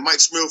is saying, Mike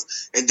Smith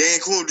and Dan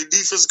Quinn, the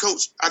defensive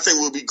coach, I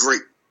think we'll be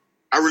great.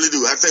 I really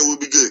do. I think we'll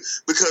be good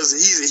because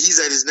he's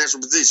at his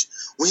natural position.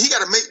 When he got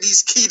to make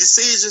these key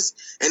decisions,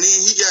 and then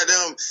he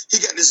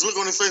got this look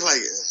on his face like,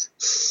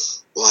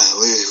 wow,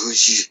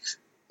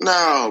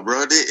 no,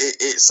 bro.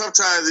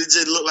 Sometimes it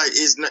just look like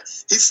it's not.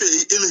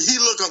 He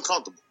look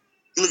uncomfortable.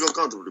 He look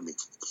uncomfortable to me.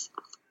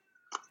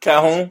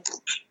 Calhoun.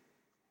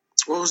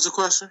 What was the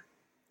question?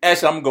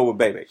 Actually, I'm gonna go with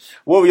Baby.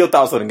 What were your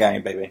thoughts on the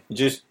game, Baby?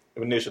 Just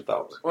initial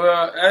thoughts.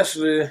 Well,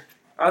 actually,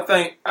 I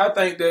think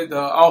that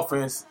the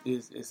offense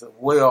is a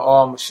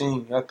well-oiled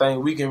machine. I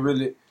think we can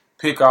really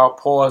pick our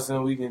parts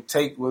and we can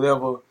take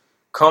whatever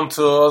come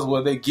to us,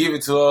 whether they give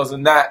it to us or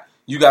not.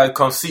 You got to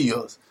come see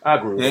us. I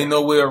agree. There ain't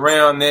no way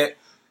around that.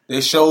 They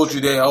showed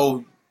you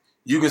that,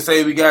 you can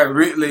say we got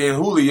Ridley and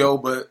Julio,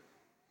 but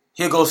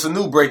here goes a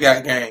new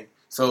breakout game.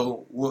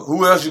 So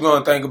who else you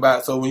going to think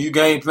about? So when you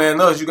game plan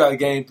us, you got to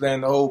game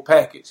plan the whole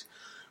package.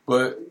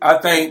 But I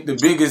think the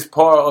biggest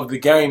part of the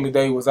game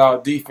today was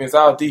our defense.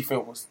 Our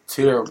defense was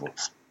terrible.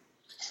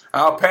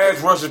 Our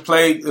pass rushers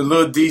played a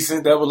little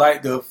decent. That was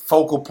like the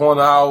focal point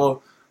of our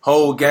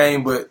whole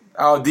game. But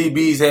our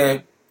DBs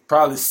had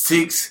probably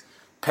 6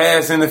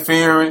 pass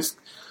interference.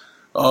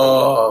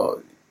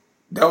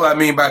 That's what I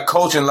mean by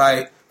coaching.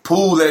 Like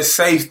Poole at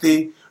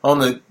safety on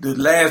the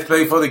last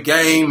play for the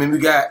game. And we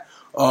got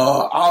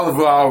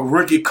Oliver, our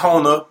rookie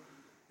corner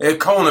at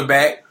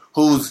cornerback,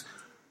 who's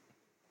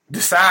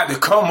decided to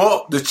come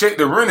up to check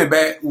the running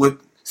back with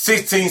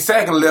 16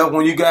 seconds left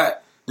when you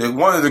got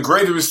one of the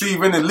greatest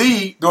receivers in the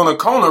league doing a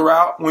corner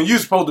route when you're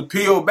supposed to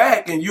peel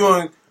back and you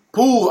and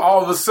Poole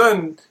all of a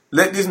sudden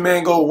let this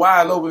man go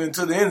wide open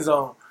into the end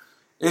zone.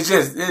 It's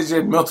just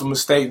mental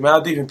mistakes, man.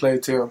 Our defense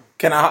played terrible.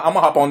 I'm going to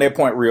hop on that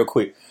point real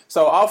quick.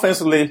 So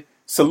offensively,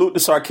 salute to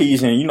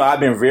Sarkisian. You know, I've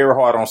been very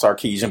hard on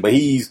Sarkisian, but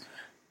he's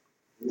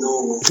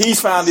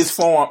found his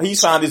form.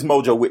 He's found his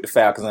mojo with the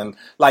Falcons. And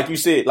like you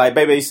said, like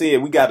Bebe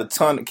said, we got a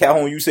ton.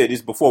 Calhoun, you said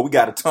this before. We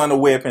got a ton of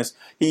weapons.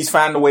 He's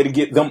finding a way to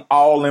get them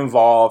all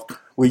involved.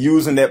 We're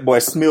using that boy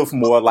Smith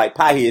more, like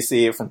Piehead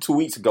said from 2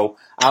 weeks ago.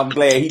 I'm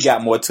glad he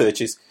got more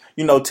touches.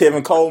 You know,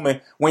 Tevin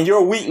Coleman. When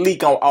your weak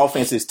link on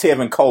offense is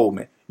Tevin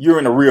Coleman, you're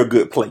in a real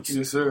good place.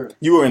 Yes, sir.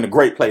 You are in a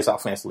great place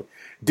offensively.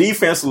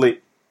 Defensively,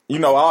 you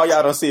know, all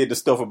y'all done said the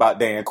stuff about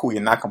Dan Quinn,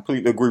 and I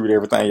completely agree with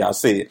everything y'all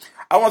said.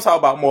 I want to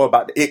talk more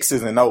about the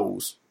X's and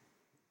O's.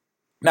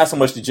 Not so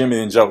much the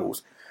Jimmy and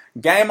Joes.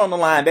 Game on the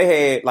line,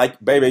 they had,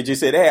 like Baby just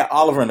said, they had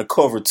Oliver in the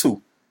cover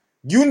 2.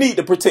 You need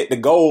to protect the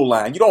goal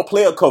line. You don't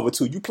play a cover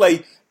 2. You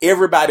play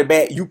everybody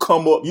back. You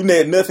come up. You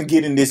let nothing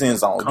get in this end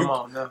zone.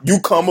 You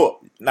come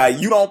up. Now,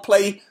 you don't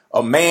play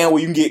a man where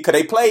you can get, because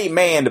they played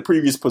man the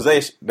previous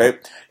possession.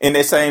 In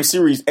that same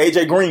series,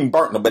 A.J. Green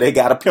burnt them, but they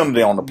got a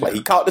penalty on the play.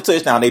 He caught the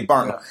touchdown. They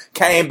burnt him.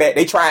 Came back.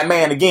 They tried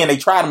man again. They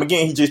tried him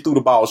again. He just threw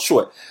the ball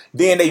short.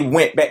 Then they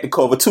went back to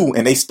cover 2,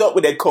 and they stuck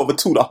with that cover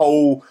 2 the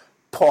whole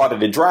part of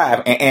the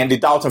drive, and Andy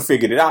Dalton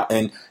figured it out,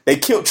 and they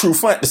killed True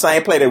Front the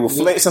same play. They were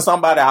flexing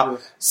somebody out,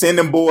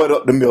 sending Boyd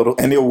up the middle,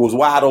 and it was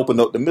wide open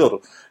up the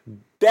middle.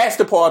 That's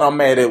the part I'm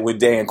mad at with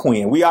Dan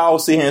Quinn. We all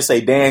sit here and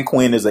say Dan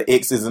Quinn is an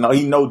X's and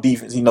he know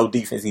defense, he know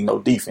defense, he know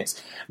defense.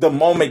 The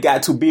moment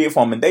got too big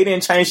for him, and they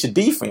didn't change the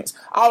defense.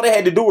 All they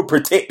had to do was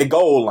protect the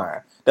goal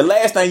line. The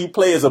last thing you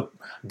play is a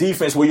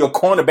defense where your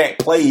cornerback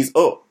plays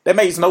up. That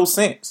makes no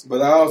sense.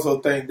 But I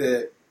also think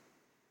that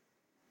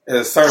at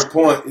a certain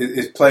point,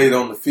 it's played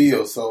on the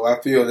field. So I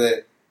feel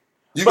that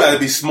you got to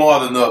be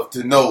smart enough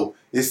to know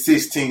it's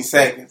 16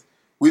 seconds.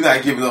 We're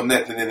not giving up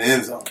nothing in the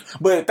end zone.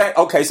 But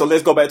okay, so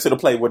let's go back to the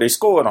play where they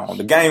scored on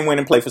the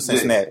game-winning play for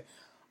Cincinnati. Yes.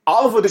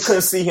 Oliver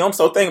couldn't see him,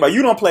 so think about it.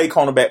 You don't play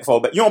cornerback,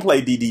 fullback. You don't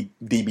play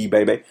DB,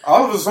 baby.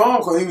 Oliver's home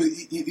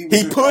because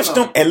he pushed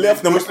him and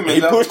left him. He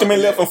pushed him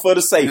and left him for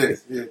the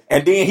safety. Yes.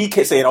 And then he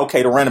said,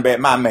 "Okay, the running back,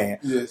 my man."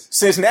 Yes.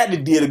 Cincinnati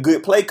did a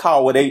good play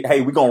call where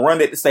we're gonna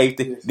run at the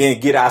safety, then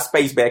get our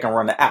space back and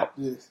run it out.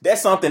 Yes.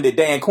 That's something that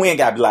Dan Quinn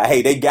got to be like,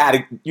 hey, they got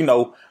to, you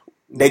know.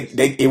 They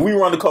if we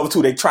run the cover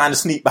 2, they're trying to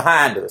sneak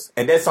behind us,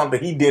 and that's something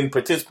he didn't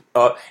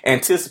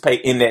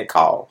anticipate in that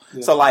call.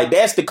 Yeah. So like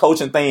that's the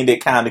coaching thing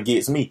that kind of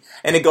gets me,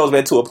 and it goes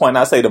back to a point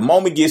I say the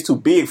moment gets too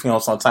big for him.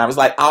 Sometimes it's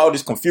like all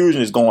this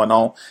confusion is going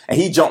on, and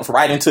he jumps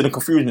right into the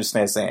confusion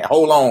stand saying,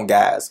 "Hold on,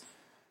 guys,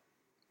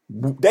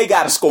 They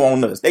got to score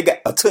on us. They got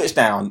a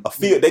touchdown, a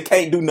field. They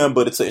can't do nothing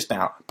but a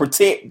touchdown.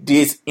 Protect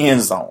this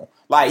end zone.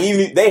 Like, even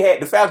if they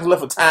had the Falcons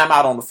left a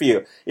timeout on the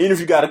field. Even if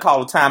you got to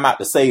call a timeout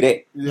to say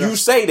that, you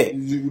say that.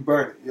 You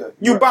burn it. Yeah,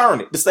 you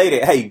burn it to say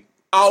that. Hey,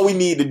 all we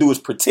need to do is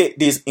protect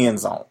this end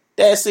zone.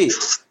 That's it.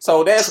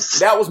 So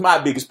that was my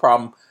biggest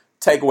problem.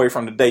 Takeaway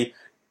from the day.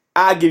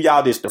 I give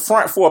y'all this. The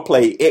front four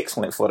played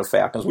excellent for the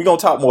Falcons. We're gonna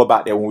talk more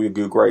about that when we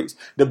do grades.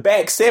 The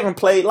back seven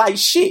played like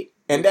shit,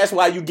 and that's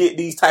why you get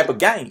these type of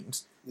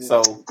games. Yeah.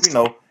 So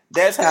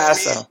that's how I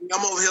sound.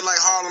 I'm over here like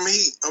Harlem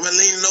Heat. I'm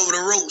leaning over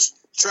the ropes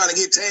trying to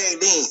get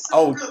tagged in.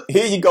 Oh,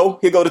 here you go.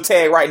 Here go the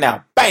tag right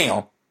now.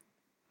 Bam.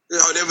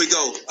 Oh, there we go.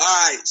 All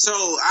right. So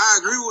I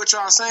agree with what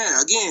y'all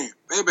saying. Again,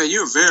 baby,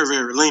 you're very,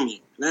 very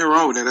lenient. Nothing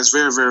wrong with that. That's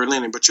very, very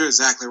lenient. But you're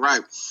exactly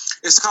right.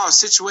 It's called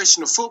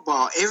situational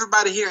football.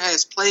 Everybody here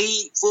has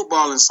played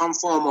football in some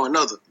form or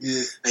another.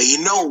 Yeah. And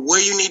you know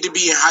where you need to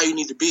be and how you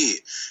need to be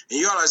it. And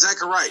y'all are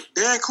exactly right.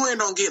 Dan Quinn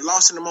don't get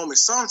lost in the moment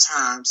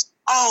sometimes,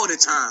 all the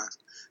time.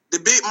 The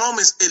big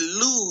moments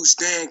elude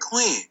Dan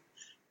Quinn.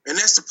 And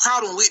that's the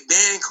problem with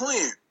Dan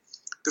Quinn.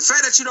 The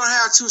fact that you don't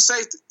have two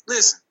safeties.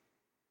 Listen,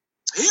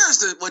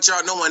 here's what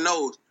y'all no one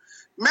knows.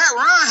 Matt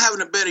Ryan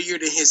having a better year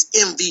than his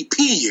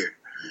MVP year.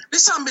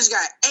 This son bitch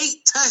got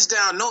 8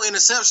 touchdowns, no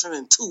interception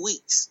in 2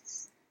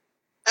 weeks.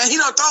 And he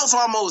don't throw for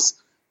almost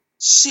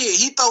shit.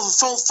 He throw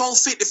for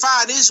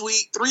 455 this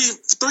week,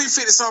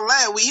 350 something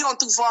last week. He don't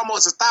throw for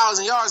almost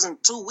 1,000 yards in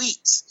 2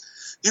 weeks.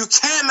 You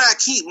cannot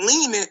keep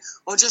leaning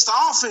on just the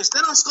offense.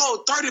 They don't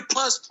score 30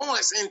 plus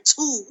points in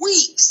 2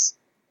 weeks,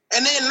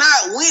 and they're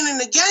not winning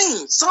the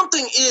game.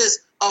 Something is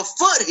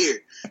afoot here,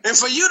 and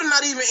for you to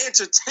not even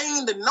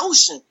entertain the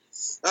notion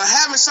of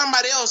having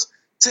somebody else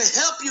to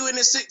help you in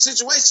this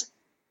situation,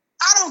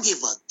 I don't give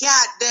a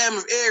goddamn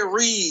if Ed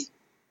Reed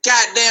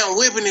goddamn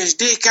whipping his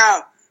dick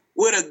out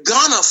with a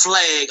gunner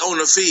flag on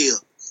the field.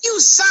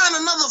 You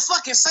sign another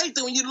fucking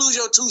safety when you lose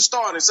your 2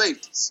 starting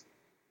safeties.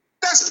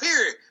 That's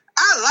period.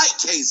 I like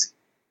Casey.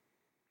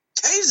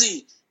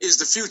 Casey is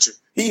the future.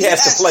 He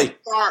has to play.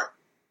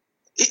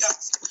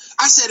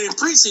 I said in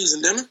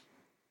preseason, didn't I?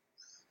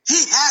 He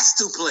has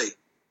to play.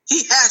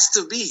 He has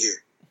to be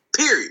here.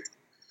 Period.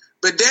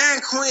 But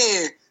Dan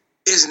Quinn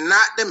is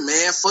not the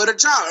man for the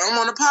job. I'm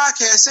on the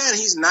podcast saying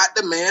he's not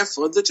the man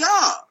for the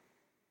job.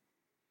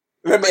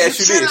 Let me ask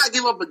you this. You cannot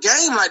give up a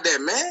game like that,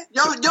 man.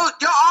 Your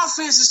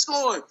offense is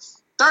scoring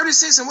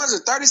 36 and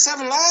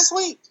 37 last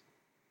week.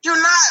 You're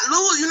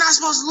not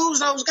supposed to lose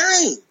those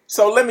games.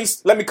 So let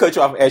me cut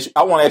you off and ask you.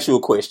 I want to ask you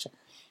a question.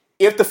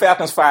 If the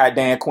Falcons fired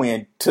Dan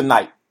Quinn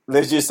tonight,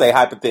 let's just say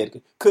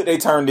hypothetically, could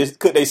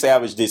they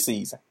salvage this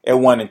season at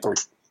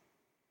 1-3?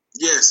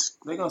 Yes.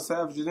 They're gonna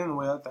salvage it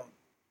anyway, I think.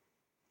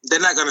 They're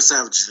not gonna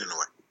salvage it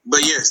anyway. But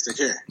yes, they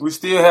can. We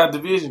still have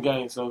division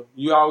games, so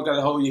you always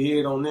gotta hold your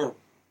head on them.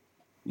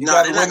 They're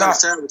not gonna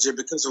salvage it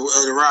because of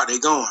the route they're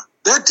going.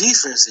 Their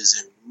defense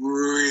is in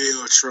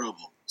real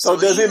trouble. So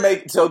does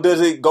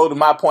it go to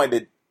my point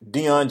that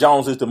Deion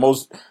Jones is the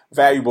most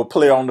valuable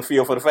player on the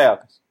field for the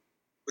Falcons?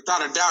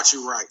 Without a doubt,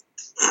 you're right.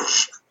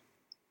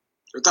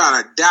 Without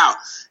a doubt.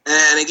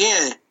 And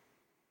again,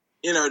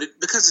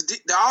 because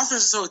the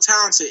offense is so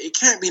talented, it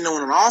can't be no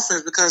one on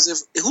offense, because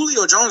if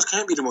Julio Jones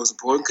can't be the most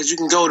important, because you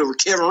can go to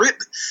Kevin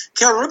Ridley.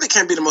 Kevin Ridley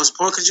can't be the most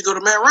important because you go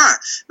to Matt Ryan.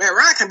 Matt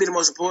Ryan can't be the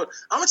most important.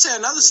 I'm going to tell you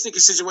another sticky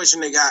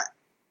situation they got.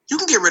 You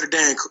can get rid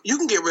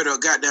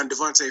of goddamn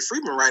Devontae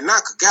Freeman right now,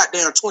 because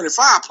goddamn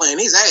 25 playing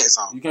his ass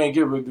off. You can't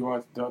get rid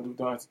of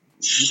Devontae.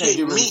 Shit,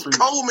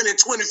 Coleman at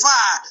 25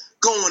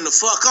 going the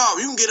fuck off.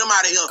 You can get him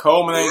out of here.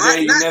 Coleman ain't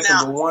gave you nothing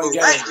but one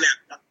game. Right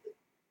now.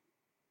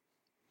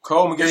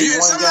 Coleman gave you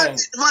one game.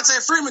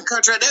 Devontae Freeman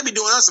contract, they be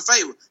doing us a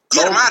favor.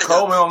 Get him out of here.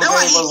 Coleman only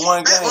gave us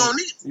one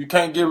game. You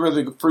can't get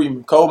rid of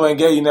Freeman. Coleman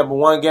gave you number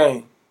one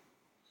game.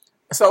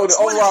 So the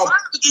overall,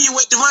 give you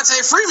what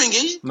Devontae Freeman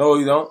give you. No,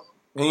 you don't.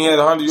 He ain't had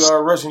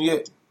 100-yard rushing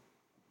yet.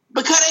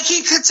 Because they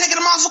keep taking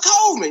him off of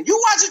Coleman.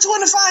 You watch it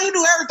 25, he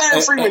do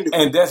everything Freeman do.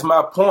 And that's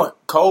my point.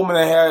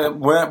 Coleman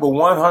went up a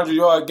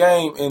 100-yard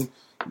game,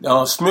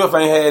 and Smith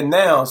ain't had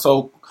now.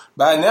 So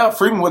by now,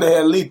 Freeman would have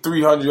had at least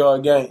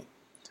 300-yard game.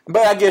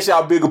 But I guess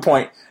y'all bigger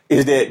point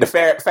is that the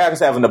Falcons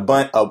have an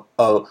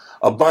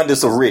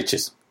abundance of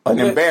riches, an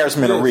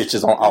embarrassment of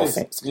riches on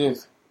offense.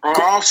 Yes. On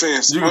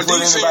offense. You can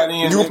put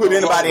anybody in. You put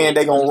anybody in,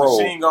 they gonna roll.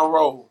 The machine gonna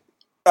roll.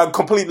 I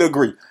completely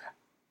agree.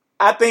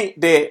 I think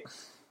that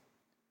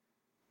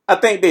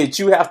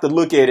you have to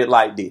look at it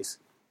like this.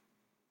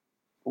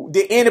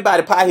 Did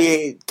anybody,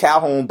 Piehead,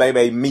 Calhoun,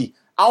 baby, me?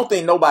 I don't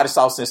think nobody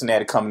saw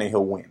Cincinnati coming in here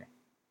winning.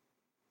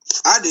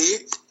 I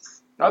did.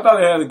 I thought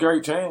they had a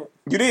great chance.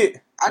 You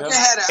did? At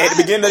the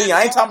beginning of the year.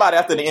 I ain't talking about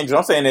after the injury.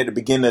 I'm saying at the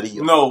beginning of the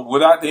year. No,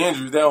 without the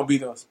injuries, they don't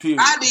beat us, period.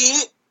 I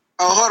did.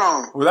 Oh, hold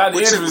on. Without the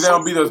injuries, they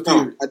don't beat us,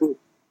 period. I did.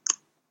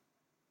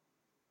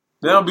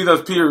 They don't beat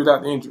us, period,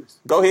 without the injuries.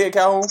 Go ahead,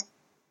 Calhoun.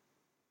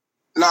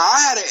 No,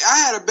 I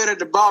had a bet at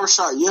the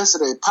barbershop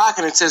yesterday.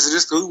 Pocket and tested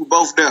this because we were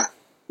both there.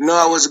 No,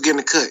 I wasn't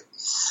getting a cut.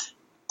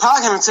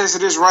 Pocket and tested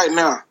this right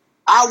now.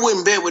 I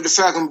wouldn't bet with the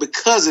Falcons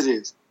because of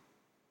this.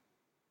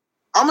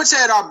 I'm gonna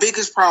tell you our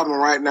biggest problem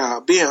right now.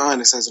 Being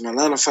honest, as an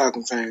Atlanta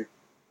Falcon fan,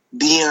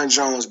 Deion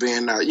Jones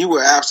being out. You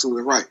were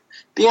absolutely right.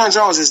 Deion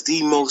Jones is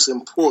the most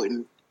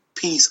important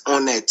piece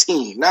on that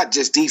team, not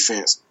just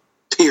defense.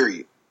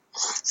 Period.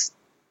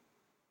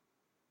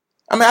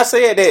 I mean, I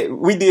said that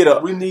we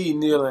need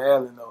Neal and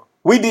Allen though.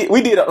 We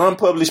did an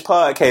unpublished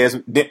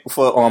podcast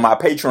for my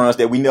Patreons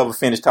that we never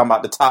finished talking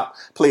about the top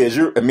players.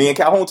 Me and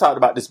Calhoun talked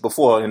about this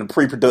before in the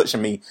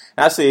pre-production meeting.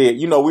 And I said,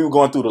 we were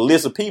going through the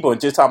list of people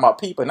and just talking about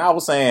people. And I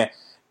was saying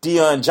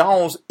Deion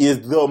Jones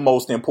is the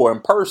most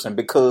important person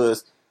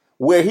because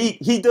where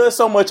he does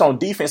so much on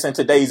defense in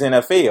today's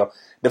NFL.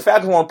 The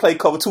Falcons want to play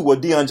cover 2 where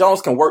Deion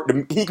Jones can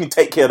he can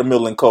take care of the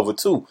middle and cover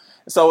 2.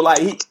 So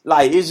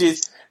it's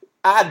just.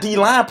 Our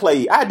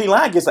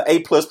D-line gets an A++.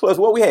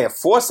 What we had,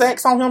 4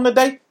 sacks on him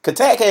today?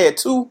 Katak had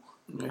 2,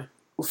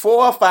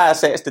 4 or 5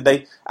 sacks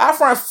today. Our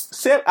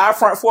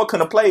front 4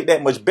 couldn't have played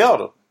that much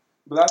better.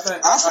 But I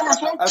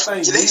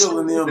think Neal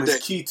and them is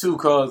key too,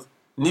 because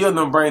Neal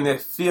them bring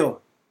that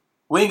feel.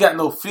 We ain't got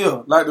no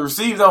feel. Like the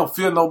receivers don't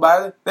feel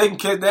nobody. They can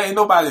catch. There ain't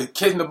nobody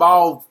catching the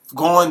ball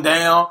going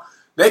down.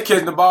 They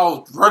catching the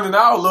ball running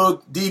out, little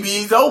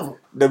DBs over.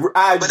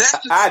 I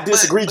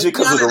disagree just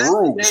because of the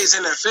rules. Days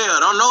in the field,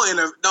 don't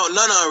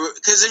know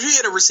because if you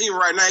hit a receiver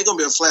right now, it's gonna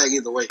be a flag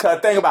either way. Cause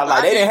think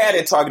about they didn't have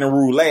that targeting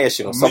rule last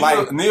year. So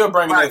Neal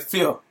bringing that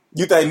feel.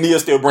 You think Neal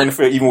still bring the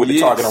feel even with the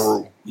targeting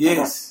rule?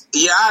 Yes.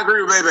 Yeah, I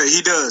agree with baby.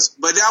 He does.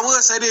 But I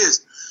will say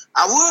this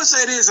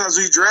as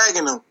we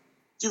dragging them.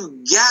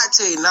 You got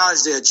to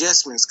acknowledge their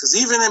adjustments because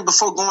even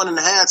before going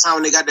into halftime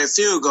when they got that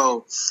field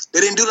goal, they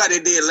didn't do like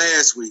they did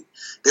last week.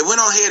 They went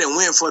on ahead and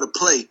went for the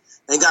play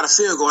and got a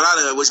field goal out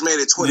of it, which made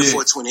it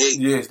 24-28.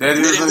 Yes, they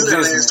didn't do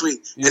that last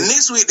week. Yes. And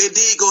this week, they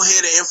did go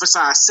ahead and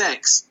emphasize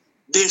sacks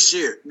this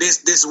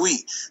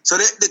week. So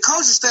the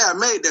coaching staff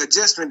made the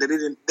adjustment that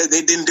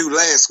they didn't do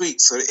last week.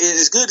 So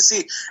it's good to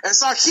see. And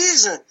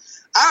Sarkisian,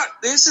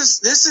 this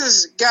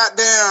is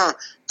goddamn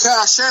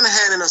Kyle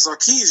Shanahan in a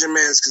Sarkisian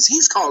match because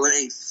he's calling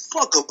a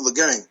fuck up a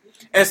game.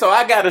 And so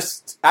I gotta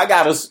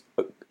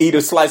eat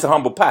a slice of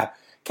humble pie.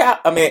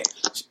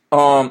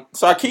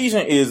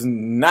 Sarkisian is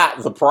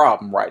not the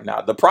problem right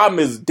now. The problem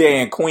is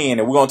Dan Quinn,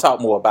 and we're gonna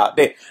talk more about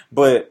that.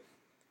 But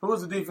who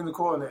was the defensive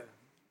coordinator?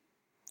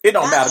 It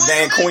don't matter.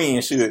 Dan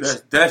Quinn should.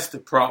 That's the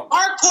problem.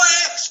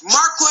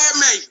 Marquette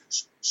May.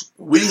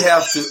 We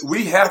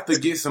have to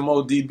get some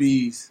more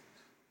DBs.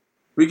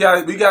 We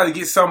got to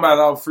get somebody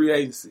off free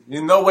agency.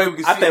 There's no way we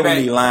can sit back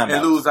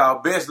and lose our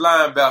best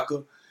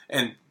linebacker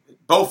and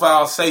both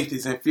our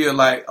safeties and feel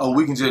like,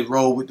 we can just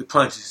roll with the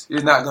punches.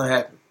 It's not going to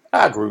happen.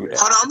 I agree with that.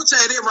 Hold on, I'm going to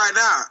tell you this right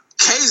now.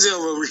 KZ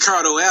over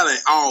Ricardo Allen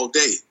all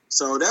day.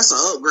 So that's an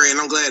upgrade,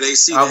 and I'm glad they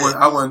see that.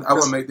 I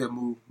wouldn't make that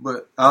move,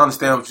 but I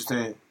understand what you're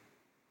saying.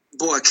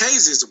 Boy,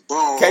 KZ's a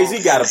ball.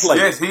 KZ got to play.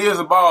 Yes, he is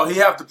a ball. He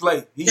have to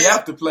play. KZ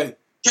got to play.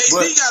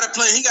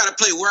 He got to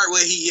play right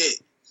where he at.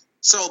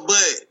 So,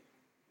 but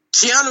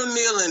Keanu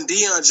Neal and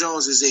Deion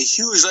Jones is a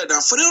huge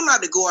letdown. For them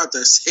not to go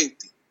after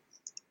safety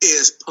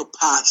is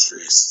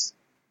preposterous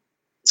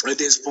at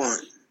this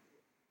point.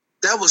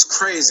 That was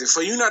crazy.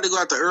 For you not to go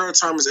after Earl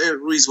Thomas,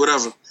 Eric Reese,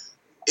 whatever,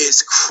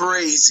 it's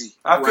crazy.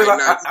 I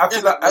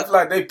feel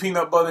like they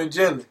peanut butter and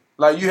jelly.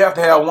 Like, you have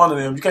to have one of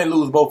them. You can't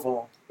lose both of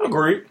them.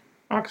 Agreed.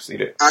 I can see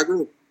that. I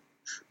agree.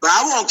 But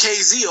I want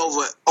KZ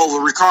over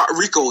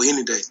Rico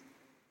any day.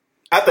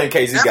 I think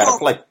KZ got to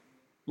play.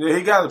 Yeah,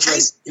 he got to play.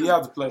 He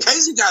has to play.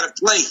 KZ got to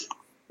play.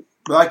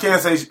 But I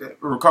can't say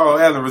Ricardo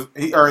Allen,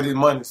 he earned his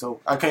money, so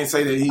I can't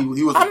say that he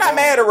was. I'm not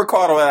mad at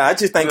Ricardo Allen. I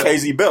just think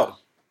KZ better.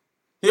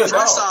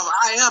 First off,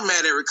 I am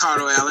mad at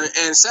Ricardo Allen.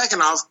 And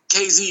second off,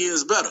 KZ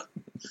is better.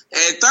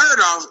 And third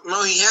off,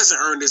 no, he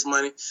hasn't earned his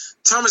money.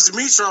 Thomas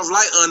Dimitrov,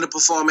 like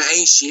underperforming,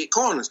 ain't shit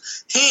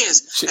corners.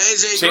 Hence,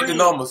 AJ check Green,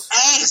 the numbers.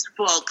 Ass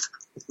fucked.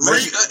 Make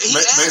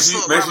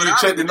sure you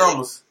check the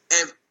numbers.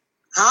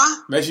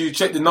 Make sure you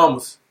check the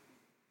numbers.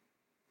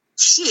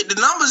 Shit, the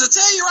numbers will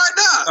tell you right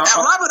now.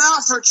 And Robert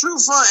Alford, True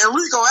Fun, and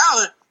Rico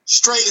Allen,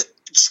 straight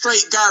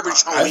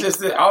garbage.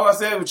 All I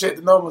said was check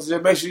the numbers.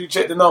 Just make sure you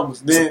check the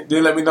numbers. Then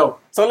let me know.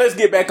 So let's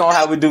get back on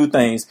how we do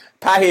things.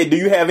 Piehead, do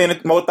you have any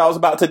more thoughts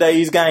about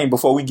today's game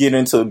before we get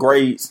into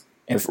grades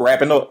and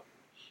wrapping up?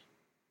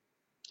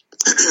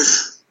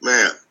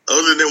 Man,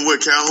 other than what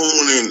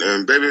Calhoun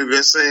and Baby have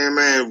been saying,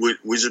 man,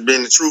 which has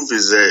been the truth,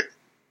 is that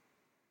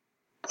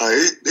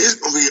it's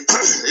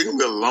gonna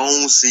be a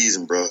long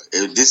season, bro.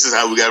 And this is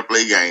how we gotta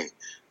play game.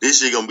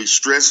 This year gonna be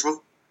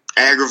stressful,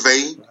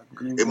 aggravating,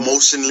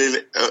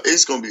 emotionally.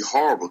 It's gonna be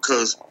horrible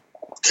because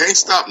can't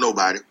stop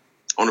nobody.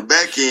 On the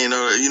back end,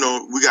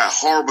 we got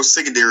horrible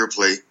secondary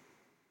play,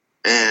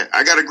 and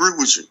I gotta agree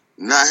with you.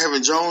 Not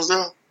having Jones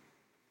there,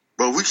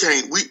 but we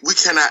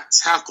cannot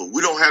tackle.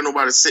 We don't have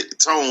nobody to set the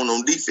tone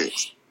on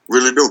defense.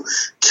 Really do.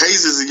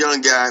 Case is a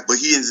young guy, but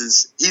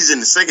he's in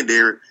the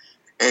secondary.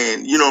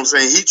 And, you know what I'm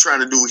saying, he trying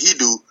to do what he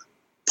do.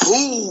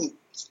 Poole,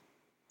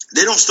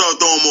 they don't start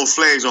throwing more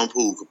flags on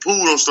Poole.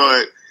 Poole don't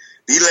start,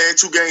 these last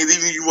 2 games,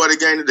 even you won the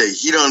game today,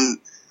 he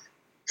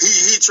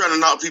trying to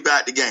knock people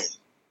out the game.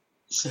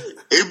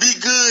 It'd be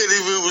good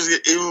if it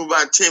was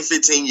about 10,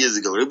 15 years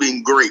ago. It'd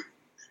been great.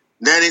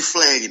 Now they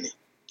flagging it.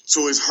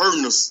 So it's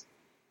hurting us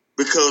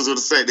because of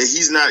the fact that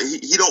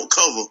he don't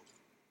cover,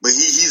 but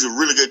he's a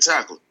really good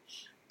tackler.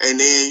 And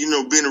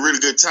then, being a really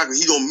good tackler,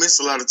 he gonna miss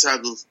a lot of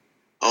tackles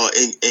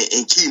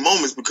in key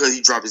moments because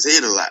he dropped his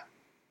head a lot.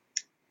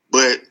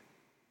 But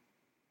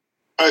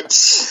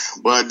it's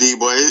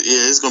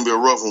gonna be a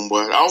rough one,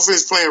 boy. The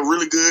offense playing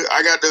really good.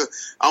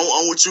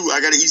 I'm with you.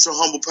 I got to eat some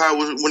humble pie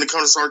when it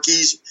comes to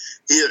Sarkisian.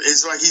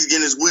 It's like he's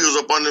getting his wheels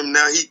up on him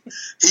now.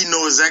 He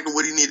knows exactly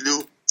what he need to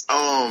do.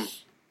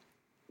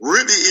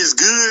 Ridley is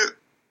good.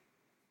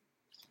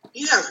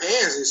 He have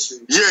hands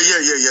issues.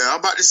 Yeah. I'm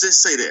about to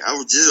say that. I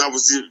was just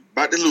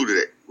about to allude to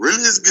that.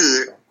 Ridley is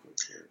good.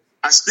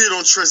 I still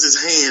don't trust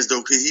his hands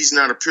though, because he's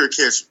not a pure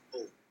catcher.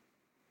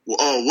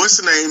 What's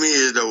the name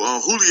is though?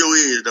 Julio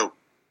is though.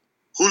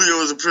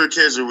 Julio is a pure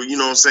catcher. You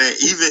know what I'm saying?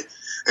 Even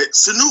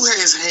Sanu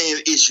has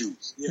hand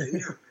issues. Yeah.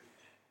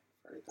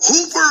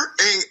 Hooper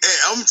and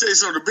I'm gonna tell you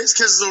something. The best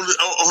catchers on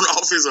the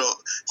offense are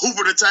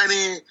Hooper, the tight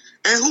end,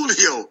 and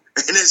Julio,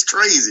 and that's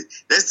crazy.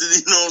 That's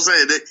you know what I'm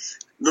saying.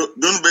 They're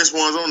the best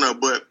ones on there.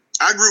 But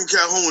I agree with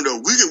Calhoun though.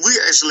 We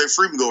actually let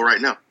Freeman go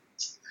right now.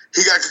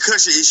 He got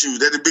concussion issues.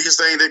 That's the biggest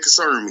thing that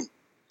concerned me.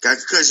 Got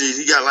concussion.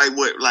 He got like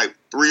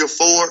 3 or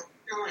 4,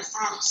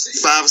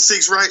 5 or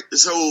 6, right?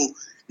 So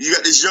you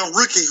got this young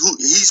rookie who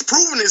he's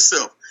proven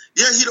himself.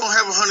 Yeah, he don't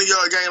have a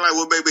 100-yard game like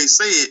what Bebe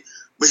said,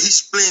 but he's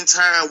splitting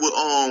time with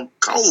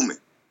Coleman,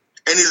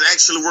 and he's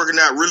actually working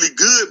out really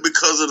good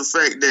because of the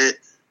fact that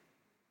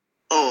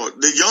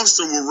the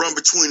youngster will run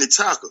between the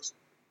tackles.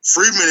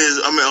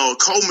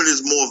 Coleman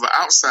is more of an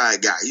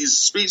outside guy. He's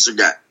a speedster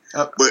guy,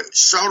 but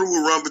Shawty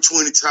will run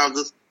between the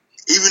tackles.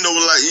 Even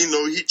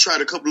though he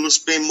tried a couple of little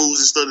spin moves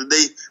and stuff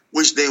today,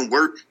 which didn't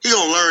work, he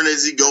gonna learn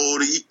as he go.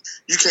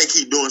 You can't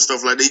keep doing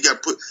stuff like that. You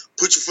got to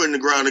put your foot in the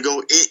ground and go.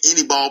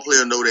 Any ball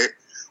player know that.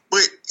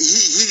 But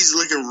he's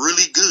looking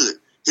really good.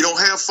 He don't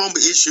have fumble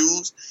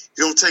issues.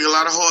 He don't take a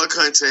lot of hard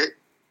contact.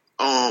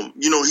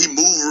 He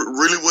move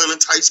really well in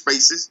tight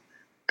spaces.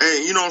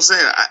 And you know what I'm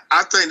saying?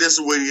 I think that's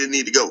the way you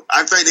need to go.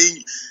 I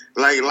think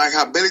like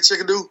how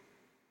Belichick do,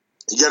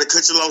 you got to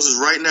cut your losses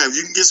right now. If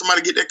you can get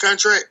somebody to get that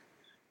contract,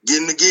 get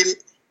him to get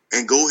it,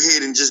 and go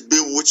ahead and just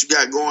build what you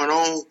got going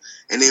on,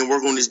 and then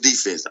work on this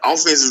defense. The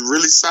offense is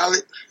really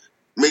solid.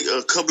 Make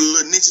a couple of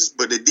little niches,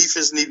 but the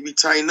defense need to be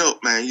tightened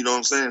up, man. You know what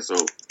I'm saying? So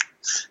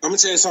I'm gonna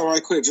tell you something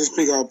right quick. Just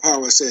pick up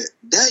Power said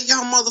that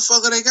young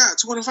motherfucker they got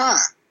 25.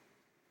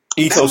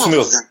 Ito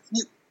Smith.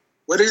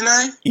 What his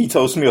name?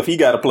 Ito Smith. He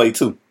got to play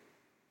too.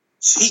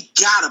 He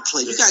gotta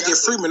play. You gotta get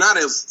Freeman out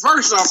of there.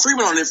 First off,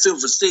 Freeman on that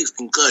field for 6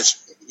 concussion.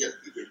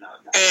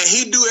 And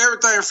he do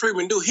everything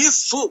Freeman do.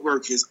 His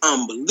footwork is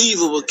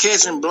unbelievable.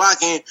 Catching,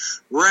 blocking,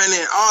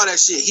 running, all that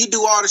shit. He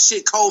do all the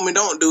shit Coleman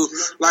don't do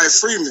like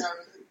Freeman.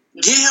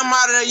 Get him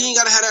out of there. You ain't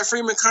got to have that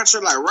Freeman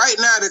contract. Like right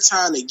now, the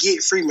time to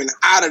get Freeman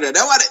out of there.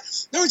 That's why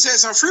let me tell you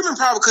something. Freeman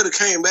probably could have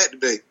came back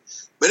today.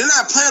 But they're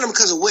not playing him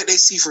because of what they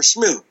see from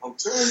Smith. I'm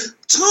telling you.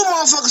 2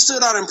 motherfuckers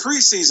stood out in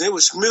preseason. It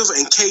was Smith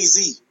and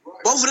KZ.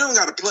 Both of them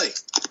got to play.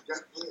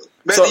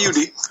 Back to you,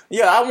 D.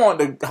 Yeah, I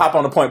wanted to hop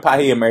on the point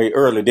Pie had made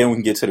earlier, then we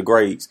can get to the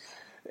grades.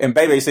 And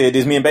Bebe said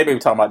this, me and Bebe were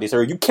talking about this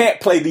earlier. You can't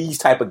play these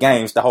type of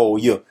games the whole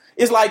year.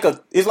 It's like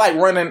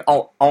running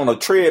on a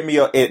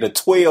treadmill at a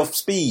 12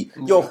 speed.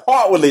 Your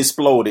heart will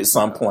explode at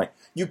some point.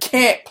 You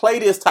can't play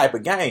this type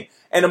of game.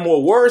 And the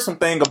more worrisome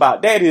thing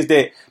about that is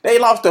that they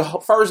lost the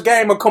first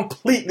game a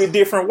completely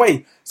different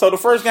way. So the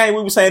first game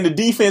we were saying the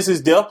defense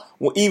is there,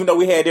 even though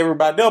we had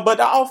everybody there, but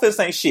the offense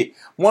ain't shit.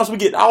 Once we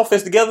get the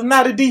offense together,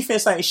 now the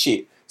defense ain't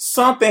shit.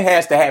 Something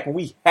has to happen.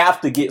 We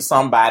have to get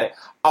somebody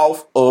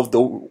off of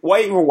the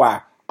waiver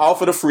wire,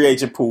 off of the free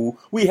agent pool.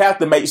 We have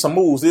to make some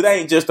moves. It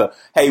ain't just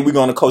hey, we're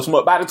going to coach them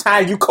up. By the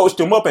time you coach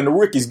them up and the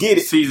rookies get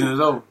it, the season is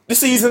over. The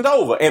season's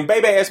over. And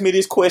Baby asked me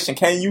this question,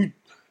 can you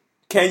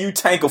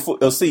tank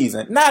a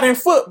season? Not in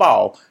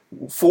football.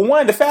 For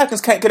one, the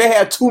Falcons can't, because they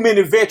have too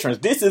many veterans.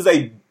 This is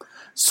a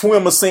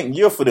swim or sink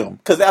year for them.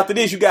 Because after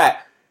this, you got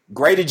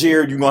Grady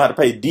Jarrett, you're going to have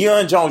to pay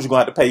Deion Jones, you're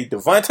going to have to pay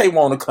Devontae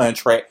want a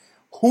contract.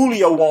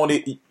 Julio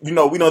wanted, we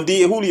done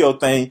did Julio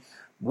thing.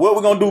 What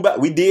we going to do about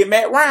we did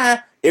Matt Ryan.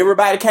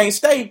 Everybody can't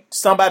stay.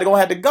 Somebody going to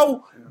have to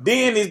go.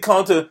 Then it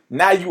comes to,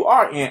 now you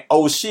are in,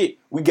 oh shit,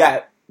 we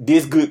got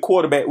this good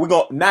quarterback.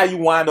 Now you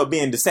wind up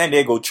being the San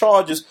Diego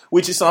Chargers,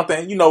 which is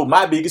something,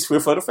 my biggest fear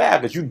for the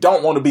Falcons. You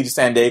don't want to be the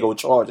San Diego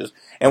Chargers.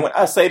 And when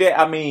I say that,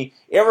 I mean,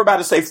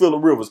 everybody say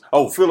Phillip Rivers.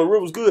 Oh, Phillip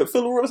Rivers good.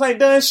 Phillip Rivers ain't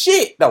done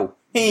shit, though.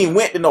 He ain't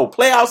went to no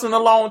playoffs in a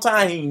long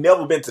time. He ain't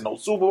never been to no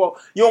Super Bowl.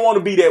 You don't want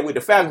to be there with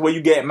the Falcons where you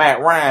get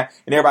Matt Ryan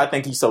and everybody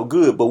think he's so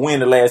good, but when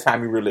the last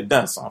time he really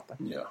done something?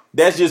 Yeah.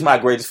 That's just my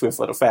greatest fear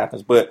for the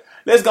Falcons. But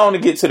let's go on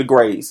and get to the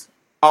grades.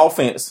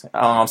 Offense.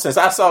 Since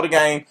I saw the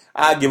game,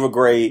 I give a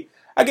grade.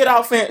 I get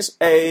offense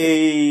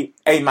A-.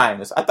 I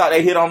thought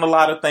they hit on a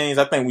lot of things.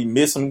 I think we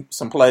missed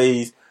some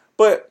plays,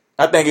 but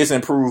I think it's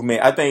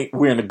improvement. I think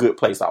we're in a good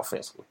place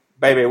offensively.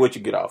 Baby, what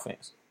you get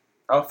offense?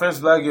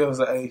 Offensively, I give us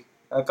an A.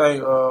 I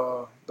think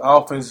the The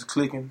offense is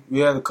clicking. We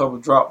had a couple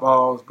drop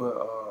balls,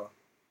 but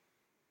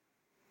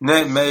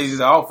nothing major.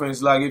 The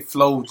offense, like, it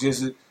flowed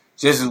just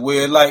as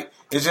well. Like,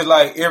 it's just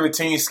like every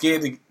team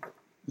scared to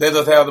let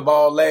us have the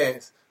ball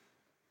last.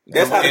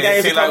 That's how the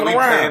game's coming we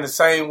around. playing the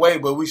same way,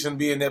 but we shouldn't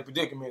be in that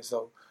predicament.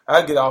 So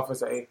I get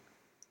offense an A.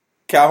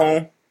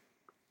 Calhoun.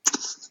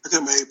 I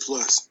give him an A+.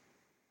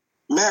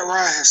 Matt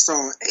Ryan has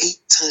thrown 8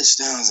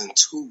 touchdowns in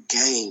 2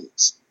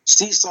 games.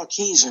 Steve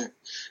Sarkisian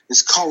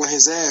is calling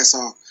his ass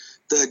off.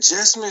 The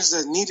adjustments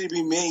that needed to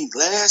be made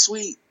last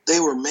week, they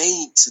were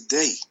made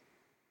today.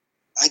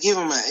 I give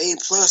him an A+.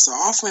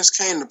 The offense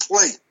came to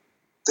play.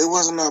 There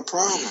wasn't no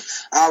problem.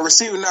 Our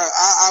receiver, now,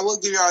 I will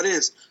give y'all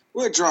this.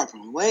 We're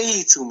dropping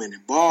way too many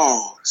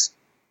balls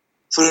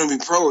for them to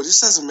be pros.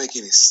 This doesn't make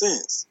any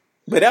sense.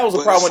 But that was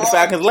a problem with the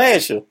Falcons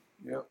last year.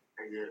 Yep.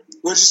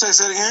 What'd you say?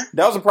 Say it again?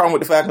 That was a problem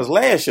with the Falcons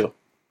last year.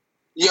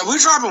 Yeah, we're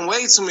dropping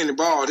way too many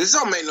balls. This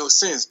don't make no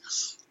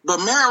sense. But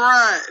Matt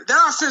Ryan,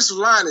 that offensive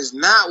line is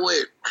not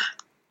what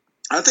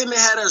I think they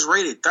had us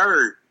rated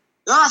 3rd.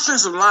 The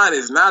offensive line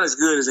is not as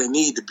good as they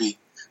need to be.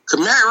 Because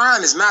Matt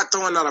Ryan is not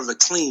throwing out of a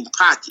clean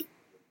pocket.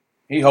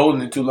 He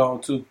holding it too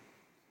long, too.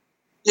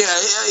 Yeah,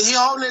 he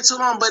holding it too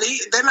long, but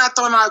they're not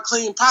throwing out a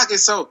clean pocket.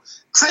 So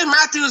Clay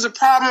Matthews is a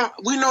problem.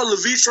 We know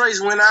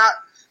Levitres went out.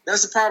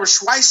 That's a problem.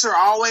 Schweitzer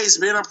always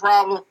been a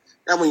problem.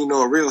 That when you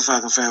know a real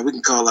Falcon fan, we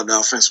can call up the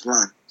offensive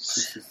line.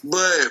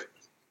 But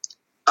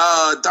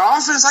the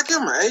offense, I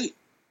give him an 8.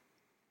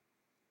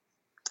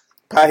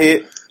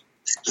 Pothead.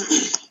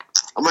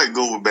 I might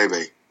go with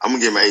Bebe. I'm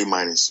gonna give him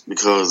an A-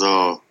 because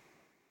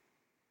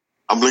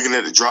I'm looking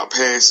at the drop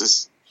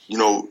passes. You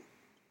know,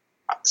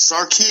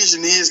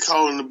 Sarkisian is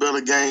calling the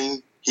better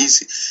game.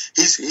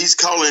 He's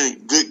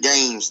calling good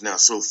games now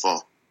so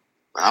far.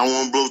 I don't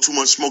want to blow too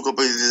much smoke up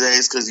in his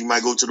ass because he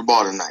might go to the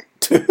bar tonight.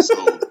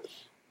 So,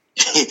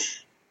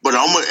 but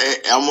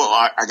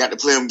I got to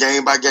play him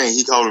game by game.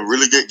 He called a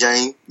really good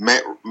game.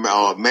 Matt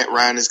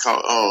Ryan is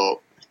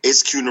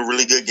executing a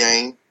really good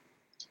game.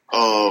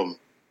 The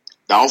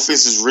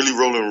offense is really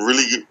rolling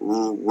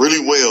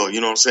really well. You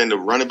know what I'm saying? The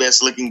running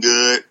back's looking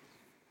good.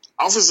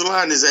 Offensive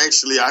line is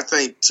actually, I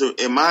think,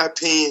 in my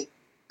opinion,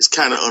 is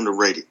kind of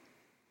underrated.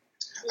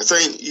 I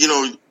think, you're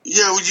going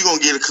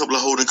to get a couple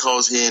of holding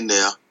calls here and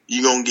there.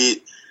 You're going to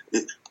get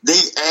 – they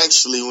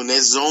actually, when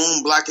that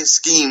zone blocking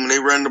scheme, when they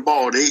run the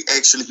ball, they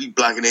actually be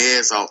blocking their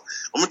ass off.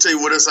 I'm going to tell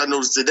you what else I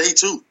noticed today,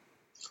 too.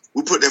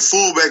 We put that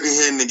fullback in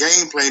here in the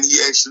game plan. We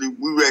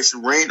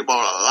actually ran the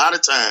ball a lot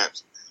of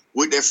times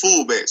with that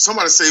fullback.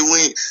 Somebody say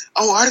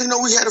I didn't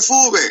know we had a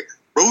fullback.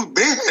 Bro, we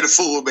been had a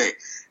fullback.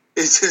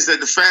 It's just that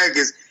the fact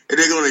is, if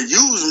they're going to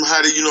use them,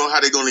 how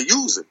they're going to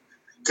use it.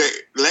 Okay,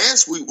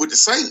 last week with the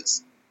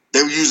Saints,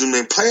 they were using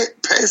them in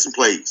passing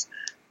plays.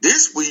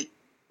 This week,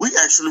 we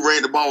actually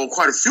ran the ball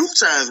quite a few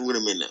times with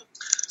them in there.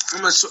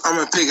 I'm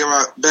gonna pick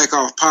it back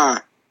off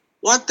Pie.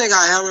 One thing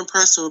I am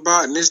impressive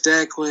about, and this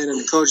Dan Quinn and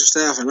the coaching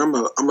staff, and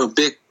I'm a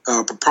big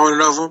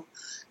proponent of them,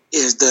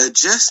 is the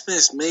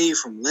adjustments made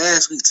from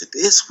last week to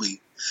this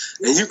week.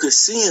 And you can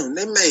see them;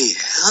 they made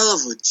hell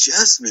of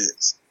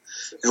adjustments.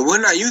 And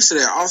we're not used to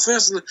that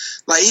offensively.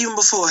 Like, even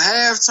before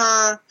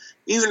halftime,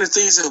 even the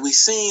things that we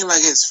seen,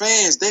 like, as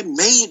fans, they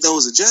made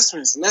those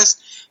adjustments. And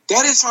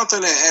that is something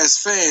that, as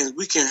fans,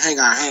 we can hang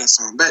our hats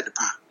on. Back to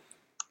Pop.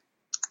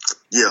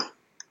 Yeah.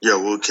 Yeah,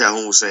 what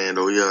Calhoun was saying,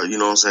 though. Yeah, you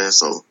know what I'm saying?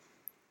 So,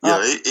 yeah,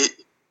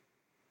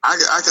 I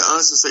can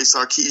honestly say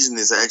Sarkisian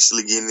is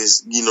actually getting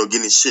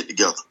his shit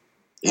together.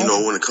 You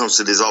know, when it comes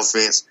to this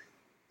offense,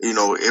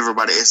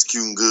 everybody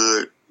executing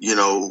good.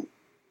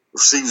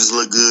 Receivers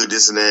look good,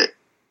 this and that.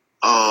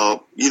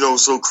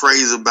 So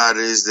crazy about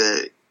it is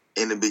that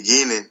in the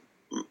beginning,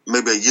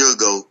 maybe a year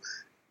ago,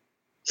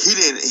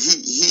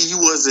 he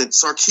wasn't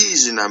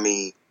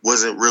Sarkisian.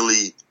 Wasn't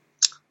really.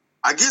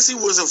 I guess he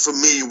wasn't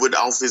familiar with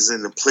the offense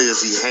and the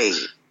players he had.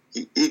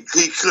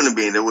 He couldn't have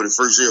been there with the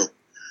first year,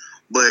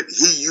 but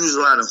he used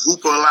a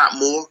lot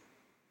more,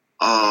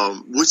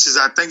 which is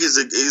I think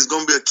is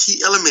going to be a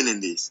key element in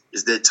this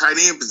is that tight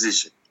end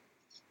position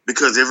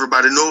because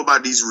everybody know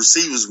about these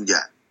receivers we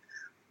got.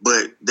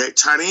 But that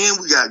tight end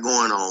we got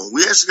going on,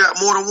 we actually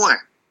got more than one.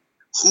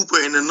 Hooper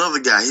and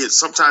another guy.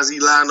 Sometimes he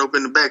lined up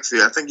in the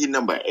backfield. I think he's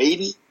number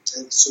 80.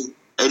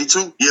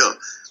 82? Yeah.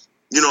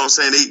 You know what I'm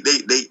saying?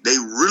 They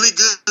really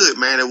good,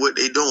 man, at what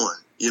they doing.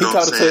 You know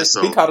what I'm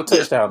saying? He caught a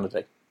touchdown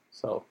today.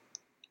 So,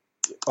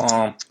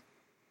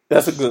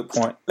 that's a good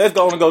point. Let's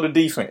go to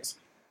defense.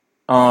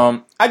 I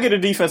give the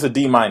defense a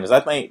D-. I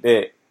think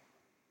that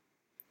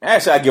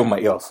actually I give them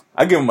an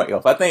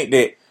F. I think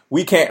that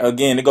we can't,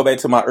 again, to go back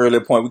to my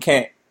earlier point,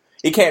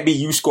 it can't be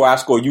you score, I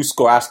score,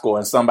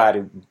 and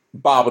somebody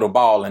bobble the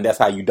ball, and that's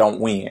how you don't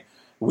win.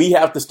 We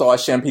have to start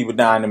shutting people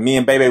down. And me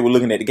and Bebe were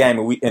looking at the game,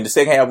 and in the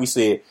second half, we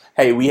said,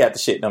 hey, we have to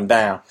shut them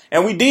down.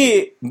 And we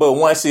did, but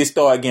once it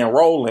started getting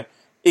rolling,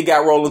 it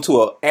got rolling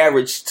to an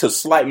average to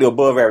slightly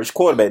above average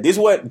quarterback. This is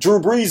what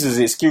Drew Brees is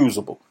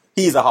excusable.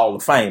 He's a Hall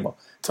of Famer.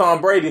 Tom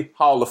Brady,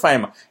 Hall of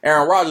Famer.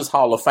 Aaron Rodgers,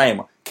 Hall of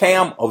Famer.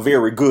 Cam, a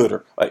very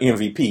gooder, an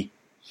MVP.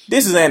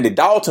 This is Andy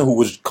Dalton who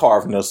was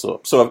carving us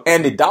up. So if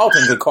Andy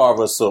Dalton can carve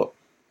us up,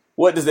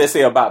 what does that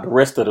say about the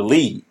rest of the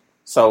league?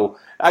 So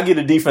I give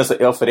the defense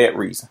an L for that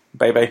reason,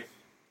 baby.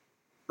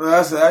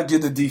 I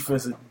give the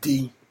defense a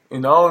D.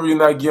 And the only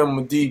reason I give them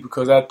a D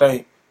because I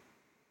think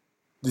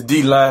the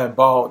D-line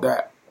balled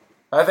out.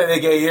 I think they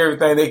gave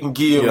everything they can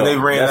give and they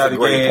ran out of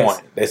gas.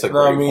 Point. That's a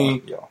great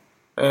point. Yeah.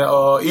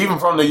 And even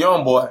from the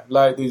young boy,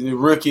 like the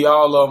rookie,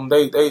 all of them,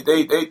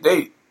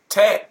 they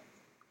Tack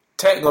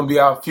gonna be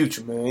our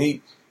future,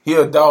 man. He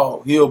a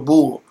dog. He a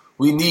bull.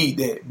 We need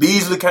that.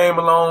 Beasley came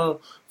along,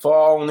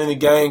 fall in the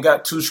game,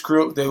 got 2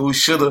 scripts that we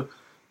should have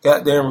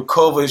got there and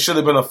recovered. It should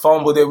have been a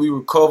fumble that we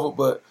recovered,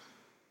 but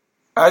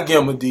I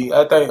give him a D.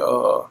 I think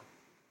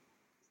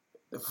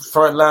the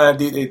front line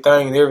did their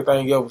thing and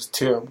everything else was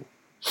terrible.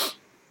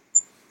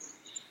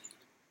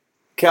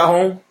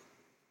 Calhoun?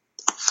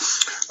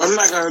 I'm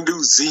not going to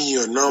do Z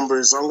or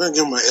numbers. I'm going to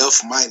give him an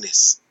F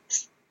minus.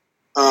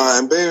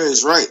 And Barry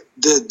is right.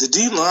 The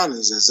D-line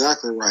is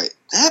exactly right.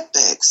 That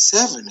back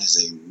 7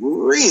 is a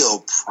real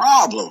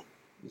problem.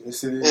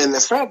 Yes, it is. And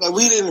the fact that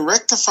we didn't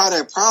rectify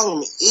that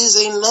problem is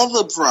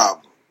another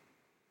problem.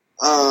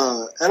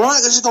 And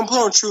I'm just going to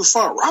put on true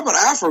fun. Robert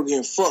Afro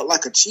getting fucked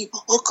like a cheap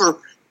hooker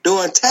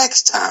during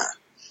tax time.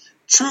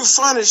 True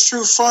fun is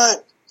true fun.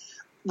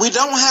 We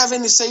don't have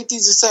any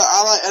safeties except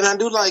I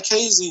do like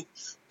Casey,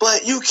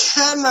 but you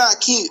cannot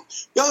keep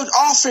your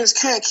offense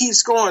can't keep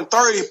scoring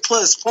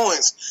 30+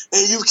 points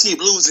and you keep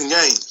losing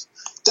games.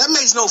 That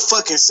makes no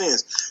fucking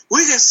sense. We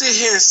can sit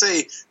here and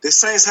say the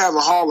Saints have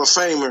a Hall of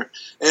Famer,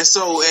 and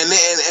so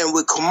and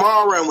with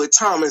Kamara and with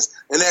Thomas,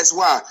 and that's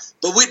why.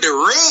 But with the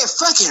red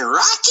fucking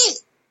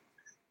Rocket,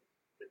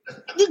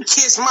 you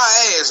kiss my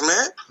ass,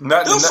 man.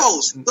 Them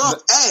folks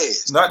suck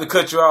ass. Not to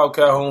cut you out,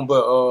 Calhoun,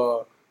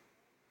 but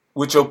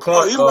with your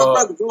point, you my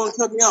brother, go and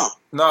cut me off.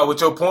 No, with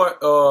your point,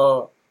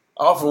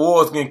 Alfred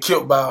Ward's getting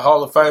killed by a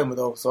Hall of Famer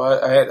though, so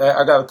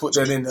I got to put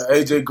that in there.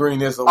 AJ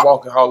Green is a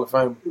walking Hall of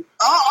Famer.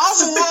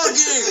 Alfred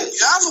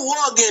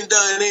Ward getting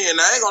done in.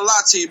 I ain't gonna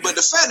lie to you, but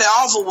the fact that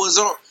Alfred was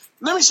on,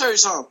 let me show you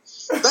something.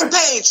 They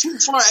paid True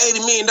Front $80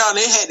 million.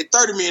 They had the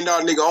 $30 million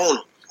nigga on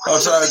them. I'm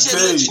trying to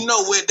tell you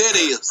know what that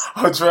is.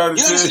 I'm trying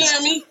to tell you. You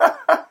understand me?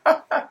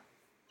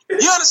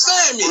 You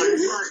understand me?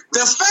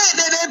 The fact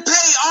that they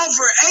paid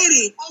Alfred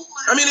 80,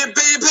 I mean, they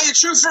paid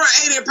True Front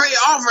 80 and paid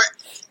Alfred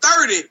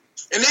 30,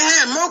 and they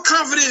had more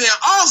confidence in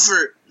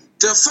Alfred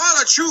to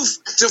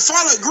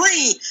follow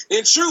Green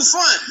than True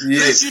Front.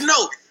 Let you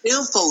know,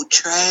 info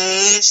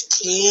trash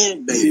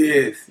can,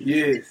 baby.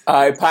 Yes. All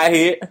right,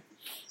 Piehead.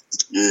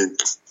 Yeah.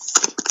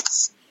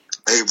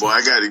 Hey, boy,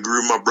 I got to agree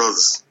with my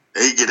brothers.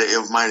 They get an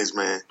F minus,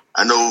 man.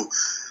 I know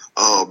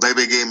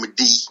Baby gave him a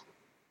D.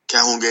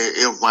 Calhoun gave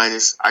F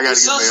minus. I got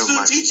to give him F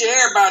minus. Teaching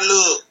everybody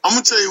look. I'm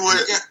going to tell you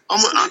what. I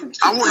want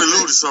to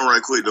allude to something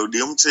right quick, though, D.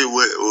 I'm going to tell you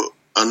what.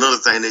 Another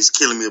thing that's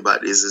killing me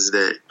about this is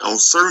that on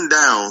certain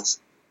downs,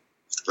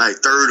 like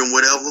third and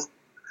whatever,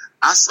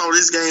 I saw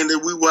this game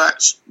that we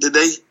watched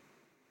today.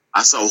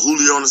 I saw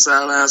Julio on the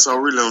sideline. I saw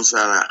Ridley on the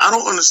sideline. I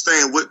don't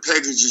understand what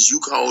packages you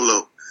call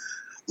up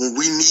when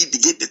we need to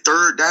get the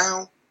third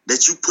down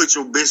that you put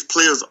your best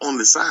players on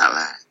the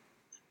sideline.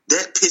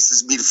 That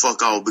pisses me the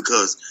fuck off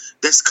because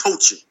that's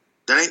coaching.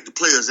 That ain't the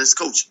players. That's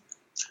coaching.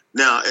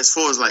 Now, as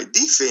far as like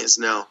defense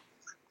now,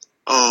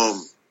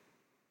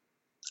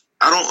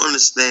 I don't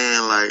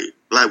understand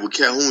like what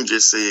Calhoun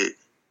just said.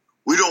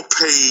 We don't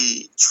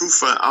pay True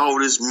Front all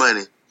this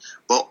money,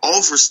 but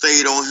Alfred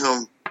stayed on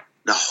him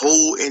the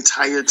whole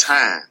entire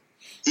time.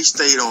 He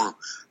stayed on him.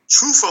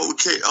 True Front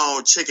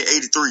was checking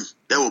 83.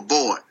 That was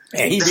Boyd.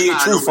 And he did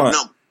True Front.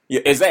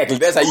 Yeah, exactly.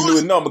 That's how you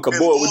knew the number because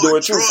Boyd was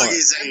doing True Front.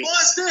 And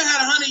Boyd still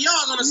had 100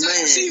 yards on the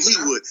second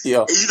season. He would.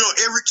 Yeah. And you know,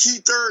 every key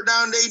third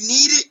down they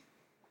needed,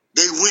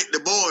 they went to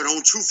Boyd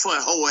on True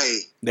Front whole way.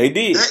 They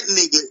did. That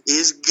nigga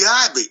is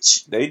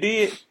garbage. They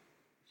did.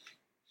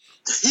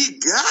 He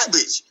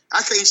garbage.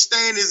 I can't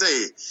stand his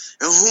ass.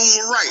 And whom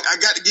was right? I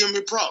got to give him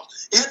a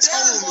props. He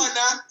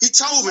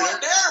told me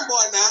that. Darren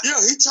boy now. Yeah,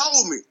 he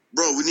told me,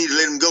 bro, we need to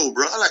let him go,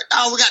 bro. I'm like,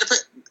 we got to pay.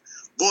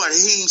 Boy,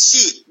 he ain't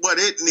shit. Boy,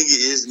 that nigga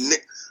is.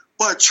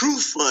 But True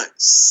Front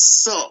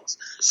sucks.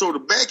 So the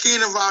back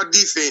end of our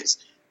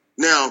defense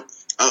now.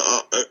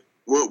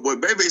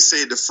 What Baby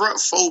said, the front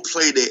four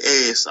played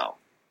their ass off.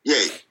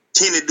 Yeah,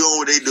 Kenny doing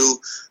what they do.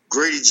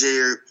 Grady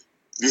Jarrett,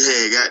 you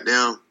had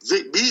goddamn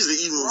Vic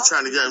Beasley even was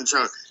trying to get him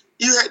trying.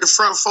 You had the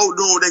front four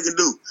doing what they can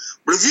do.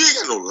 But if you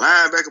ain't got no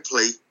linebacker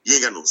play, you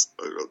ain't got no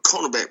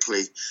cornerback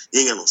play, you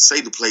ain't got no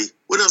safety play,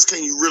 what else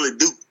can you really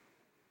do?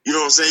 You know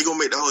what I'm saying? You're going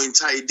to make the whole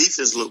entire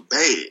defense look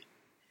bad.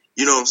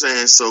 You know what I'm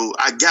saying? So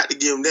I got to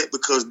give him that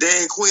because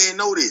Dan Quinn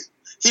know this.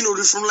 He know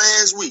this from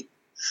last week.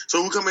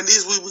 So we come in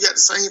this week, we got the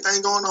same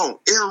thing going on.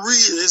 Aaron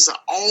Reed is an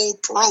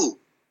all-pro.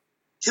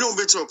 He don't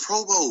been to a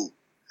Pro Bowl.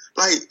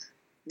 Like,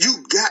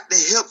 you got to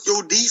help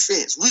your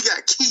defense. We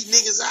got key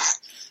niggas out.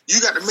 You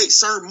got to make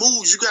certain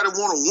moves. You got to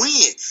want to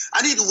win.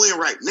 I need to win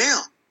right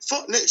now.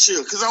 Fuck next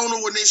year, because I don't know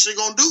what next year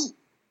going to do.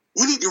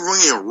 We need to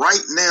win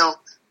right now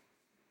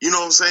You know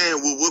what I'm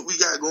saying? With what we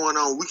got going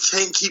on, we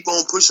can't keep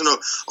on pushing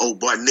up. Oh,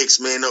 boy, next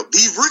man up.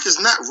 These rookies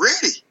not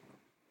ready.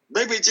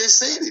 Baby just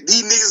said it.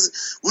 These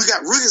niggas, we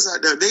got rookies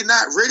out there. They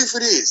not ready for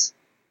this.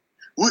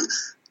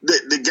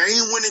 The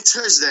game-winning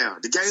touchdown.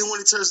 The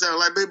game-winning touchdown,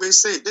 like Baby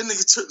said, that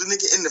nigga took the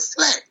nigga in the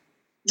flat.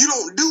 You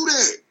don't do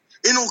that.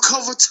 It don't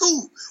cover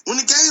two. When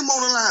the game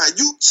on the line,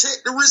 you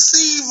check the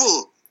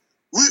receiver.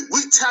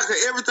 We tackle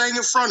everything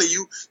in front of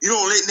you. You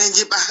don't let them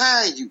get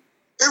behind you.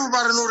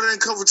 Everybody know that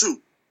ain't cover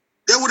two.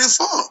 That's what it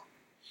for.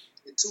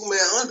 Two-man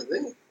under,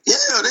 man.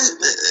 Yeah,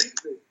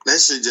 that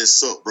shit just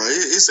suck, bro.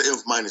 It's an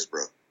F minus,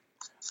 bro.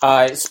 All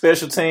right,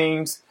 special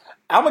teams.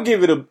 I'm gonna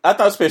give it I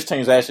thought special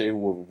teams actually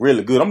were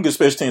really good. I'm gonna give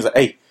special teams an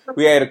 8.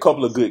 We had a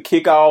couple of good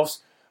kickoffs.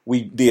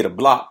 We did a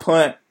block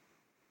punt.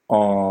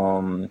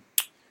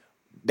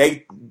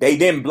 They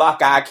didn't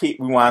block our kick.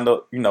 We wound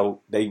up,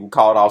 they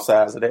called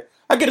offsides of that.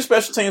 I get the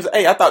special teams an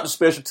 8. I thought the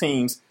special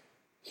teams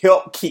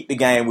helped keep the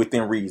game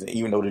within reason,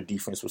 even though the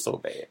defense was so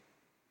bad.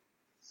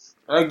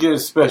 I give the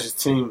special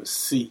team a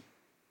C.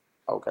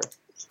 Okay.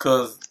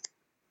 Because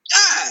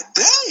God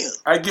damn.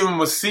 I give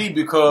them a C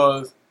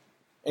because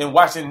in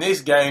watching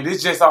this game,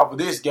 this just off of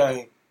this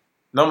game,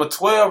 number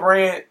 12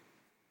 ran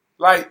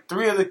like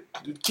 3 of the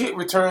kick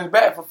returns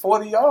back for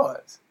 40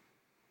 yards.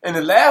 And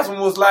the last one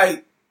was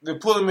like, they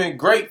put him in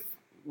great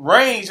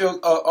range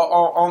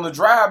on the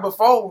drive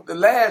before the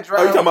last drive.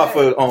 Oh, you talking about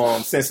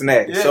for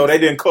Cincinnati. Yeah. So they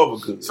didn't cover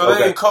good. So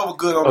they didn't cover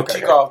good on the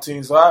kickoff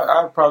team. So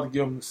I'd probably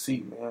give them a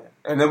C, man.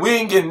 And then we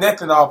didn't get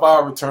nothing off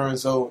our return.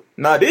 So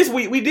this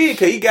week we did,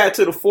 because he got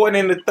to the 40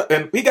 and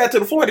he got to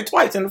the 40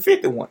 twice and the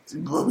 50 once.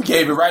 But we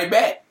gave it right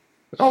back.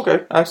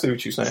 Okay, I see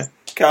what you're saying.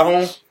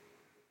 Calhoun?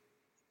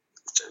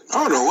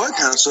 I don't know what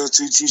kind of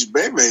substitute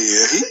Baby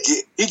is.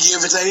 He get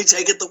everything, he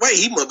take it away.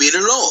 He must be the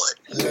Lord.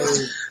 Yeah.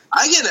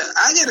 I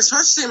get a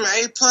special team an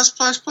A+++.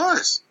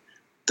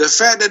 The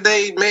fact that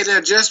they made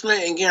that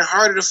adjustment and getting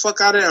harder the fuck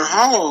out of their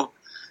hall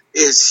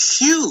is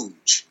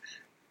huge.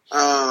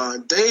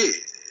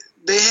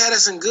 They had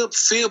us in good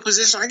field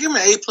position. I give them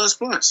an A++.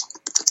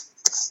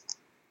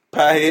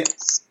 Piehead?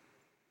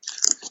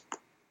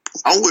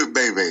 I'm with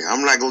Baby.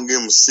 I'm not gonna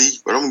give him a C,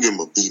 but I'm gonna give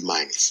him a B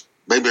minus.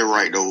 Baby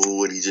right though with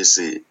what he just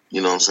said.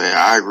 You know what I'm saying?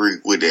 I agree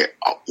with that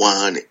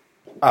 100.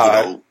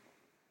 All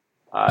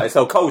right,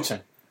 so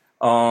coaching.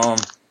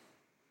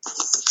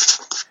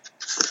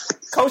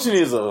 Coaching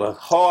is a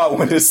hard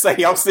one to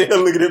say. I'm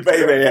still looking at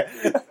Baby.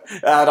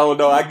 I don't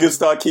know. I can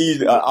start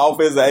keys.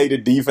 Offensive A to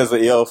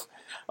defensive F.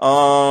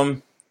 I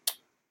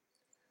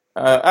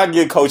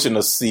give coaching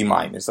a C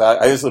minus.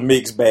 It's a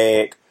mixed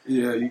bag.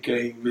 Yeah, you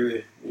can't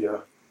really.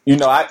 Yeah.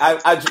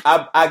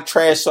 I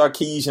trash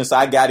Sarkisian, so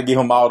I got to give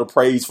him all the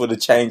praise for the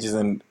changes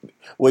and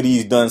what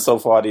he's done so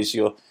far this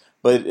year.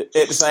 But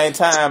at the same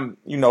time,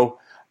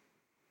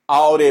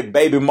 all that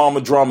baby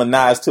mama drama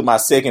now is to my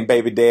second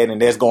baby dad,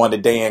 and that's going to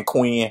Dan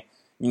Quinn.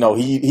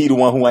 He the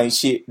one who ain't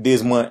shit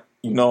this month.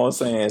 You know what I'm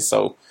saying?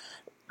 So,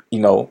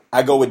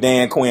 I go with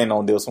Dan Quinn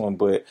on this one.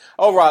 But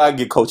overall, I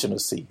give coaching a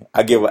C.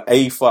 I give an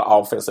A for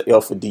offense, an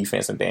F for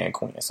defense, and Dan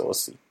Quinn. So a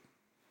C.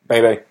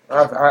 Baby.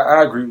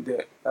 I agree with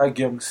that. I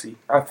give him a C.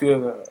 I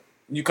feel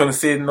you couldn't have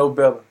said it no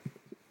better.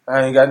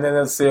 I ain't got nothing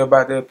else to say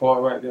about that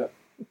part right there.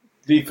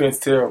 Defense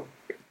terrible.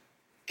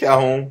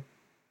 Calhoun.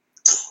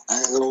 I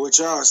ain't gonna know what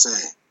y'all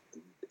say.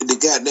 The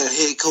goddamn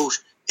head coach,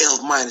 F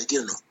minus,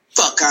 getting the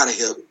fuck out of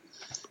here.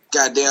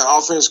 Goddamn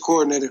offense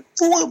coordinator,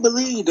 who would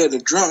believe that a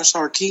drunk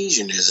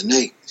Sarkisian is an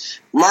A?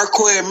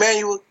 Marquez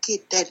Emmanuel,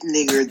 get that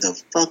nigga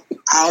the fuck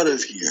out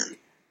of here.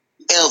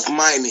 F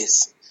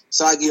minus.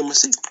 So I give him a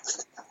C.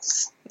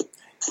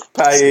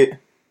 Piehead.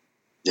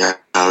 Yeah,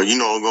 I'm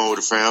going with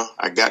the fam.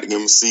 I got to give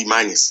him a C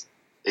minus.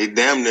 They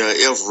damn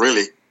near F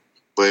really,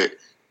 but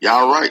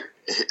y'all right.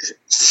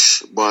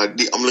 But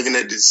I'm looking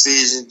at the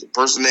decision, the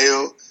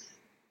personnel.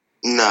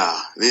 Nah,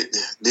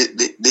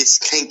 this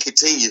can't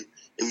continue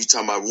if you're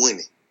talking about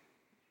winning.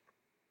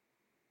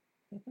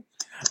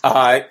 All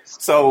right.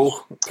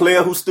 So,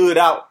 player who stood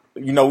out.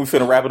 We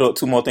finna wrap it up.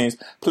 2 more things.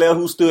 Player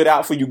who stood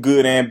out for you,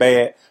 good and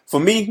bad. For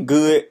me,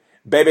 good.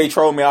 Baby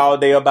trolled me all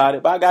day about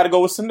it, but I got to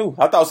go with Sanu.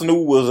 I thought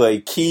Sanu was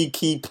a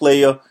key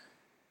player.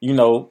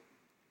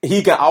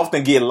 He can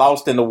often get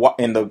lost in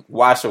the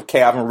wash of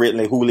Calvin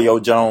Ridley, Julio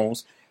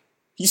Jones.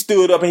 He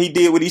stood up and he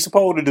did what he's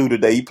supposed to do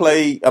today. He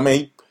played.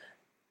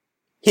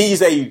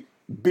 He's a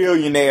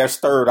billionaire's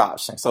third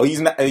option. So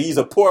he's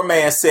a poor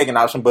man's second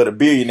option, but a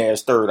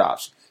billionaire's third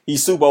option.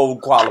 He's super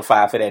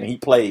overqualified for that, and he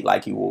played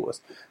like he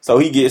was. So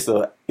he gets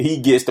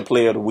the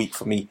player of the week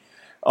for me.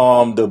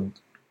 The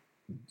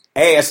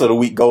ass of the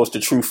week goes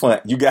to True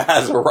Font. You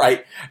guys are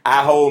right.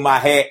 I hold my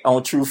hat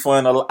on True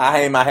Font. I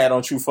hang my hat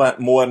on True Font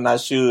more than I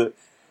should.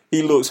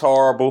 He looks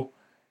horrible.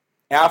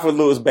 Alfred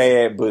looks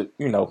bad, but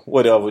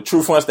whatever.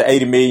 True Font's the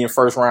 $80 million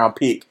first round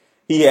pick.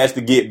 He has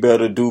to get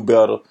better, do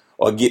better,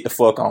 or get the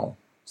fuck on.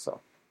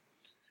 So,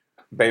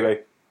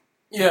 baby.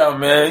 Yeah,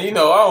 man. I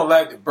don't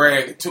like to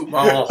brag and toot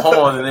my own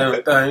horn and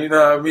everything. You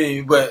know what I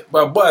mean? But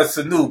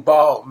Sanu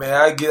ball, man.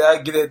 I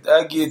get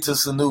it to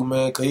Sanu,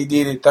 man, because he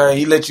did his thing.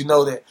 He let you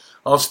know that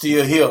I'm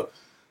still here.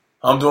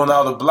 I'm doing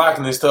all the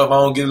blocking and stuff. I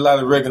don't get a lot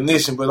of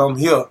recognition, but I'm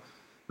here. You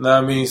know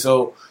what I mean?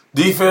 So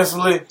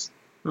defensively,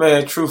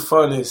 man, True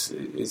Fun is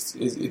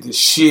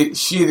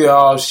shit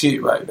all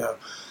shit right now.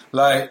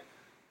 Like,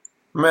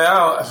 man,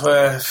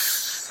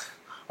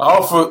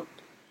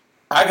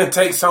 I can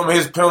take some of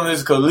his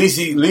penalties because at least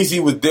he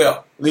was there.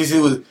 At least it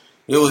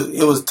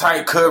was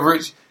tight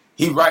coverage.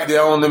 He right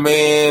there on the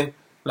man.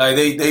 Like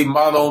they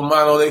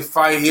mano, they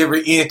fight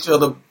every inch of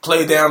the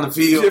play down the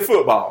field. Shit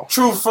football.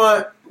 True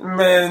Fun,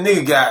 man, the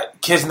nigga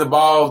got catching the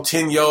ball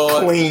 10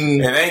 yards.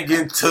 Clean. And ain't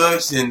getting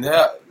touched. And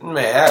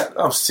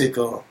I'm sick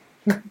of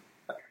him.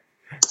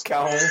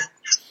 Calhoun.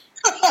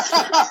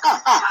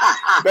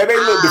 Baby,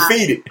 look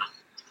defeated.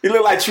 He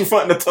look like True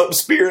Fun to tuck the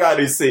spirit out of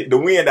his the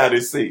wind out of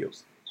his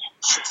sails.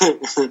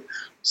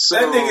 So,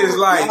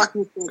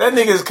 That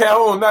nigga is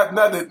Calhoun, not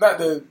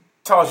to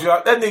toss you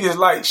out. That nigga is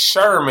like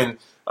Sherman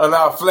on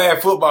our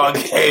flag football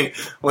game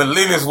when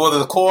Lennox was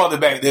the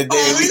quarterback that day.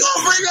 Oh, we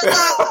gonna bring up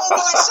my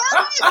homeboy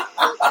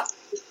Sherman?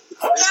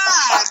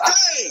 God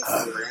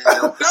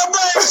damn.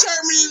 Nobody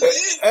Sherman.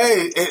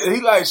 Hey,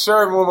 he like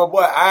Sherman when my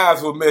boy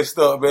eyes were messed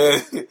up,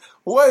 man.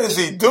 What is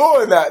he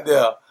doing out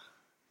there?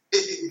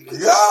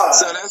 God.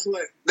 So that's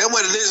what the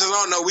listeners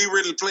don't know. We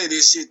really play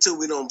this shit too.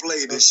 We don't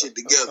play this shit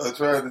together. I'm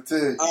trying to tell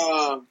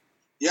you.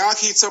 Y'all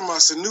keep talking about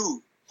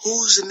Sanu.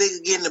 Who's the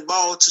nigga getting the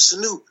ball to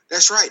Sanu?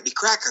 That's right, the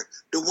cracker,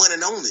 the one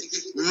and only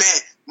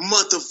Matt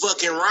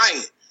motherfucking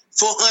Ryan.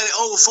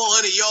 Over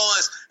 400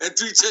 yards and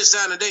 3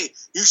 touchdowns a day.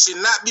 You should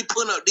not be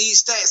putting up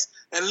these stats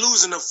and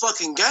losing a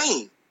fucking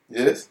game.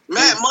 Yes.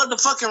 Matt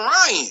motherfucking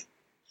Ryan.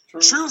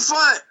 True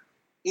Fun.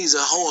 He's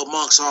a hoe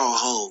amongst all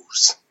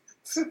hoes.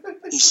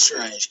 He's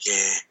trash,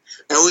 gang.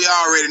 And we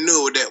already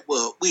knew that.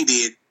 Well, we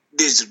did.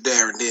 This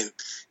Darren didn't.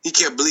 He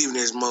kept believing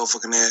his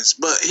motherfucking ass.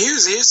 But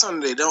here's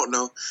something they don't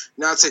know.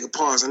 Now I'll take a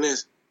pause on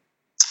this.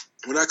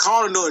 When I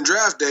called him during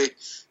draft day,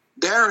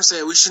 Darren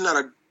said we should not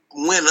have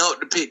went up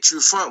to pick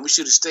True Front. We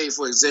should have stayed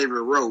for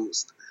Xavier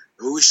Rhodes.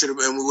 And we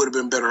would have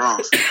been better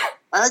off.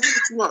 I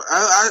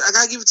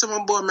gotta give it to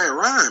my boy Matt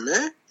Ryan,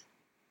 man.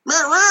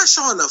 Matt Ryan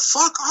showing the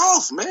fuck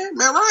off, man.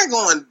 Matt Ryan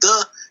going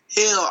the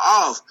hell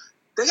off.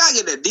 They gotta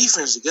get that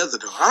defense together,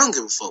 though. I don't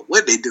give a fuck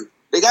what they do.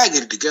 They gotta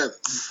get it together.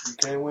 You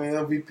can't win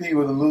MVP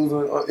with a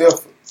losing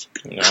effort.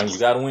 You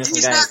gotta win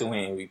some games to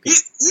win MVP.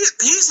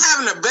 He's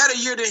having a better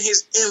year than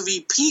his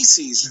MVP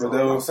season. But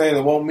that's what I'm saying.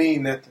 It won't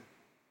mean nothing.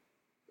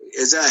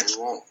 Exactly. It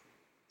won't.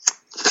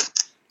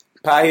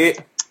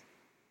 Piehead.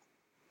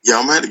 Yeah,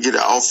 I'm gonna have to get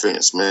the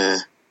offense, man.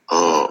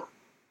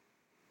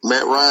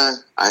 Matt Ryan,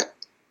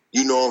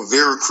 I'm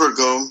very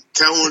critical of him.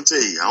 Can't want to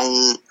tell you, I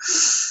don't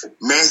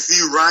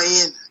Matthew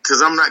Ryan,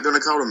 because I'm not gonna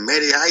call him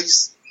Matty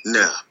Ice.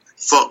 Nah,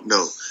 fuck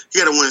no. He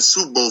got to win a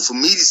Super Bowl for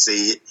me to say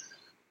it.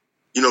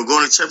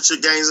 Going to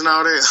championship games and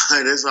all that.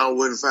 That's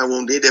all. If I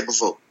won't did that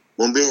before,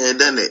 won't be here and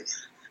done that.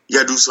 You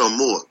got to do something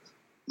more.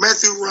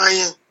 Matthew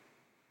Ryan,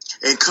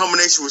 in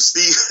combination with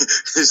Steve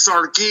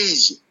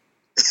Sarkisian,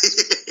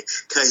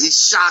 because he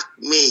shocked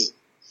me.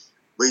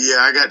 But yeah,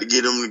 I got to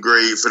get him the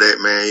grade for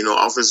that, man.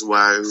 Offensive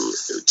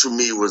wise, to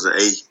me was an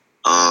A.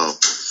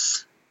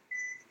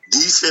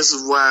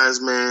 Defensive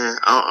wise, man,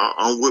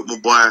 I'm with my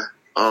boy,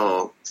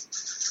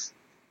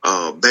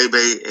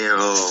 Bebe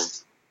and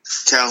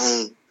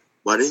Calhoun.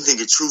 But I didn't think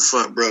it True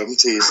Front, bro. Let me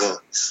tell you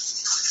something.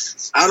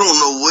 I don't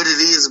know what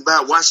it is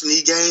about watching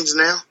these games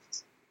now,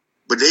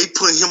 but they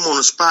put him on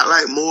the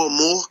spotlight more and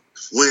more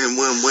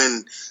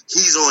when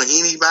he's on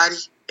anybody.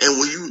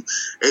 And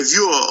if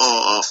you're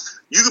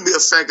you can be a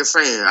Falcon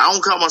fan. I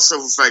don't call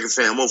myself a Falcon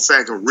fan. I'm a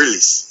Falcon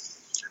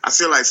realist. I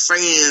feel like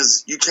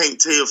fans, you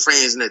can't tell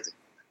fans nothing.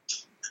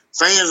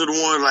 Fans are the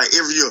ones like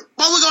every year,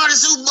 but we're going to the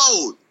Super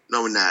Bowl.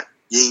 No, we're not.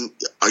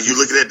 Are you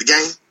looking at the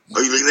game?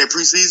 Are you looking at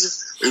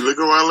preseason? Are you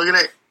looking around looking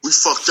at? We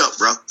fucked up,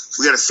 bro.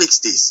 We got to fix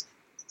this.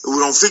 If we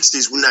don't fix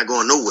this, we're not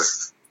going nowhere.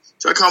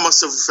 So I call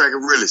myself a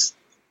Falcon realist.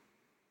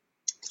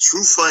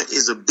 True Fun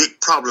is a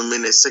big problem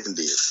in that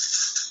secondary.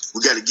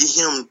 We got to get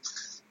him.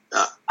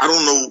 I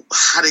don't know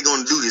how they're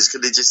going to do this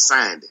because they just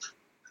signed it.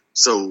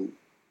 So,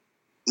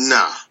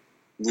 nah.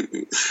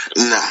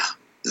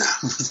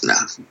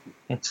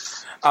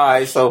 All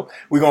right, so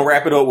we're going to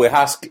wrap it up with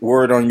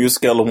word on your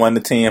scale of 1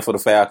 to 10 for the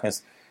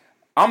Falcons.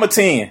 I'm a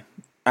 10.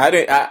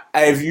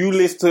 If you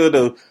listen to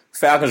the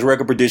Falcons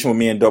record prediction with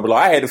me and Double O,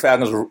 I had the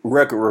Falcons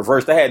record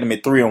reversed. I had them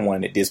at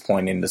 3-1 at this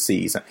point in the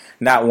season,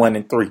 not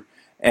 1-3.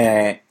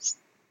 And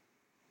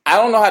I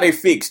don't know how they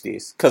fix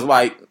this because,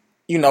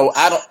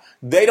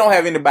 they don't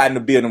have anybody in the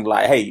building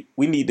like, hey,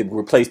 we need to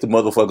replace the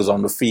motherfuckers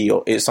on the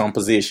field at some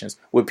positions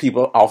with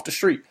people off the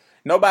street.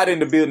 Nobody in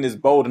the building is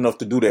bold enough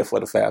to do that for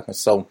the Falcons.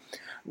 So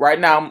right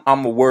now,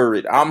 I'm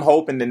worried. I'm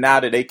hoping that now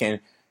that they can,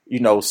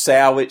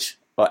 salvage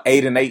an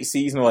 8-8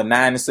 season or a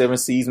 9-7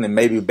 season and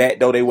maybe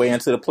backdoor their way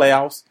into the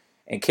playoffs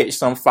and catch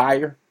some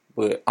fire.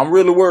 But I'm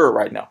really worried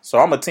right now. So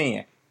I'm a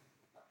 10.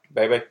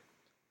 Baby.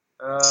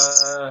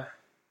 Man,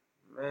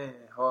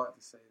 hard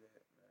to say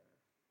that,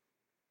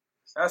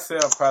 man. I say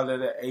I'm probably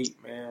at an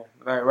 8, man.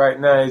 Like right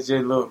now, it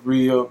just look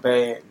real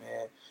bad,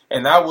 man.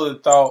 And I would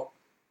have thought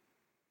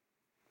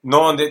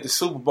knowing that the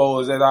Super Bowl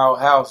is at our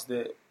house,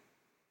 that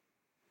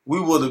we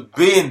would have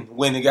been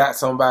when they got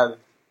somebody.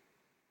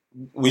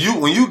 When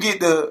you get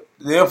the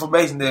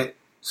information that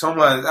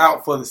someone is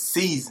out for the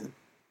season,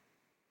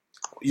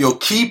 your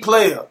key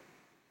player,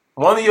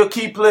 one of your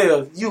key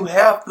players, you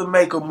have to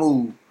make a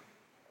move.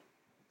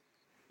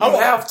 You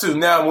have to.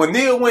 Now, when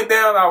Neil went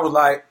down, I was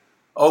like,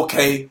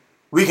 okay,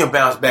 we can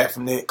bounce back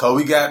from that because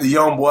we got the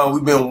young boy and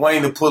we've been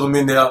waiting to put him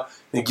in there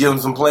and give him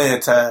some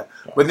playing time.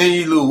 But then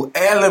you lose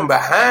Allen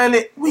behind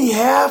it. We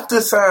have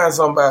to sign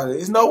somebody.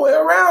 There's no way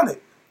around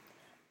it.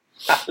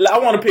 I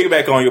want to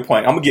piggyback on your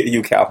point. I'm going to get to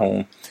you,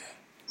 Calhoun.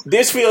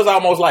 This feels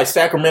almost like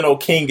Sacramento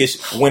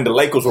Kingish when the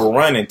Lakers were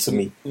running to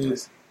me.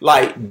 Yes.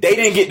 Like, they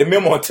didn't get the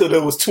memo until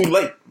it was too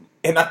late.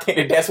 And I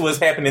think that's what's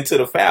happening to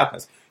the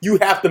Falcons. You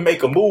have to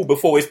make a move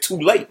before it's too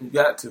late. You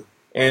got to.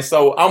 And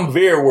so I'm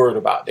very worried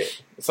about that.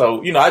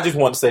 So, I just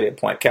want to say that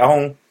point.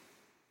 Calhoun?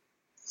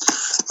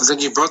 I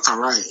think you both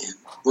are right.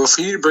 Well,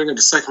 for you to bring up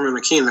the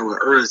Sacramento King that was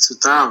early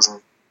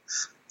 2000,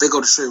 they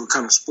go to show you what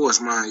kind of sports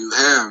mind you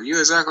have. You're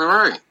exactly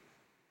right.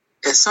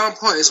 At some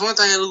point, it's one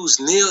thing to lose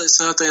Neil, it's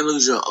another thing to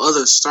lose your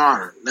other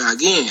starter. Now,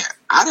 again,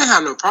 I didn't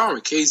have no problem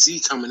with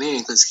KZ coming in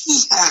because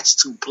he has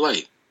to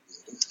play.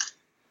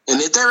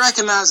 And if they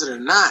recognize it or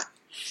not,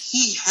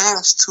 he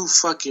has to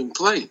fucking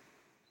play.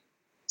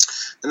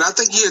 And I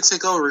think he'll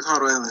take over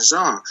Ricardo Allen's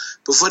job.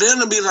 But for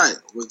them to be like,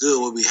 we're good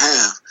what we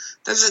have,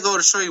 that just go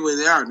to show you where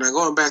they are. Now,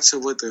 going back to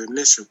what the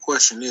initial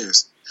question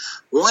is,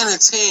 1 in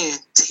 10,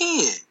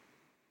 10.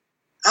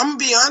 I'm going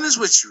to be honest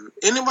with you.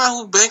 Anybody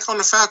who bank on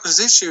the Falcons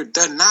this year,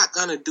 they're not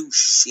going to do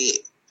shit.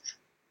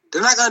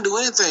 They're not going to do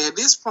anything. At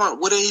this point,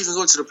 would they even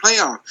go to the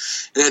playoff?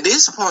 And at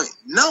this point,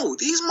 no.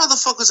 These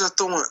motherfuckers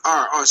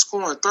are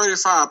scoring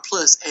 35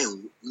 plus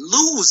and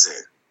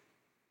losing.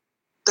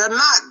 They're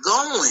not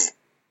going.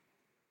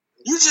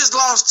 You just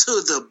lost to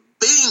the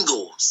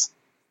Bengals.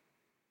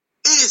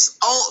 It's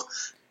all.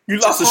 You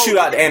lost a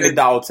shootout to Andy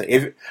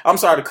Dalton. I'm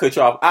sorry to cut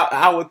you off.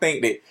 I would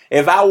think that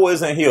if I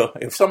wasn't here,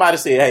 if somebody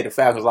said, hey, the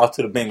Falcons lost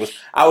to the Bengals,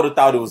 I would have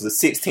thought it was a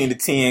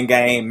 16-10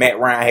 game. Matt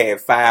Ryan had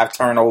 5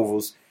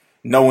 turnovers,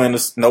 no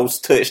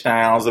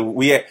touchdowns.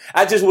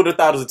 I just would have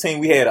thought as a team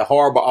we had a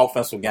horrible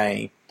offensive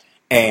game,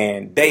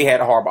 and they had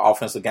a horrible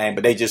offensive game,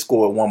 but they just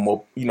scored one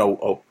more,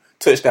 a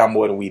touchdown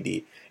more than we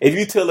did. If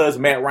you tell us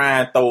Matt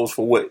Ryan throws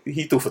for what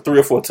he threw for 3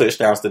 or 4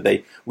 touchdowns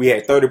today, we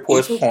had 30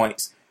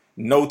 points,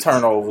 no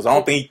turnovers. I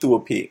don't think he threw a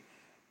pick,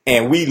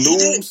 and we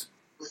lose.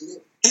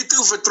 He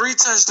threw for 3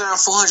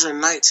 touchdowns,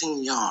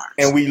 419 yards,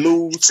 and we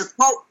lose. To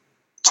quote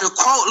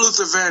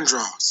Luther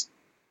Vandross,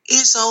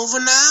 it's over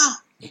now.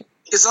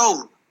 It's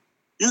over.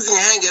 You can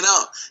hang it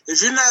up.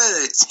 If you're not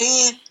at a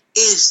 10,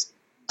 it's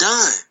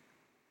done.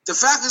 The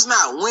Falcons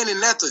not winning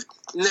nothing.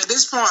 And at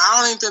this point,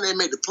 I don't even think they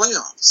make the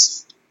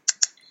playoffs.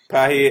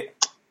 Piehead.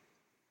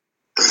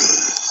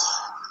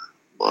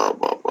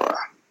 Boy.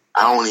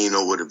 I don't even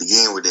know where to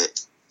begin with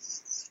that.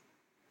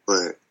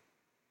 But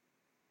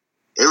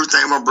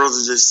everything my brother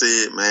just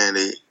said, man,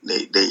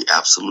 they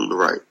absolutely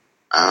right.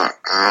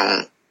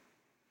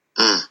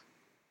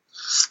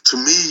 To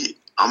me,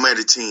 I'm at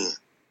a 10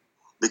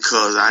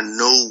 because I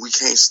know we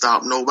can't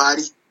stop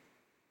nobody.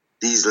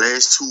 These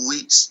last 2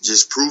 weeks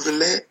just proving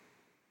that.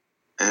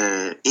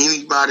 And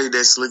anybody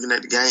that's looking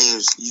at the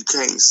games, you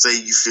can't say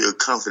you feel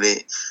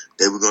confident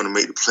that we're going to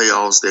make the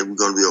playoffs, that we're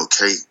going to be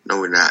okay. No,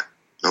 we're not.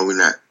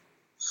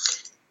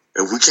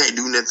 If we can't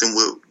do nothing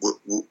with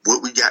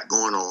what we got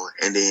going on,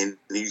 and then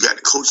you got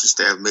the coaching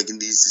staff making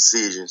these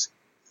decisions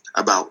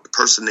about the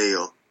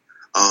personnel,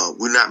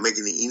 we're not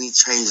making any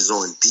changes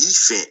on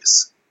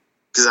defense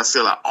because I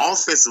feel like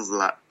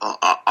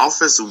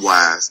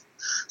offensive-wise,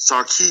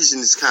 Sarkisian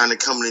is kind of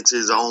coming into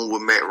his own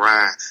with Matt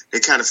Ryan.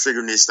 They're kind of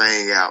figuring this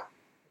thing out.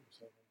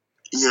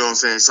 You know what I'm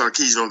saying?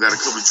 Sarkisian don't got a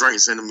couple of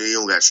drinks in him, and he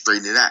don't got to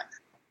straighten it out.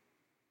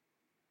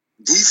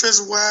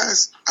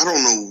 Defensive-wise, I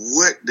don't know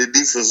what the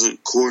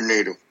defensive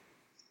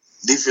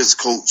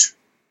coach,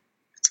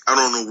 I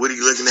don't know what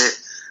he's looking at.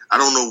 I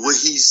don't know what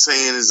he's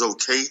saying is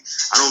okay.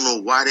 I don't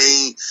know why they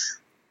ain't.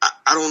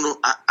 I don't know.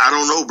 I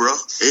don't know, bro.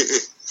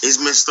 It's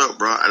messed up,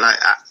 bro. Like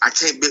I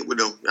can't bet with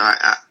them.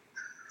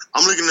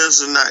 I'm looking at us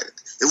tonight.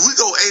 If we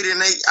go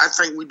 8-8, I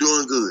think we're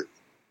doing good.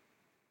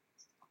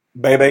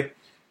 Baby.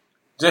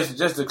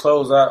 Just to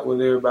close out what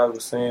everybody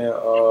was saying,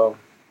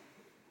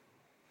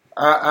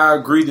 I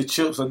agree the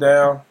chips are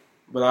down,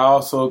 but I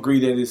also agree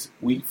that it's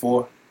week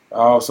 4. I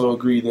also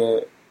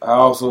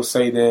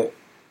say that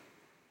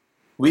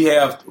we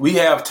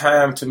have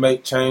time to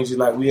make changes.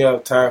 Like we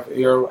have time for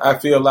error. I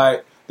feel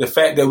like the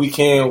fact that we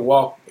can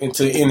walk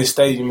into any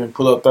stadium and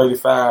pull up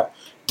 35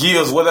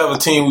 gives whatever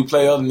team we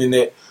play other than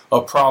that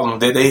a problem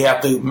that they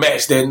have to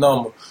match that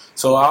number.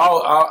 So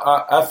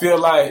I feel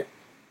like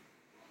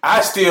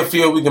I still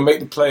feel we can make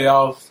the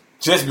playoffs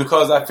just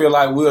because I feel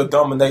like we'll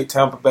dominate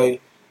Tampa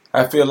Bay.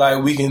 I feel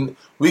like we can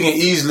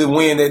easily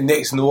win that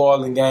next New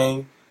Orleans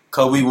game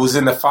because we was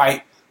in the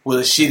fight with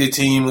a shitty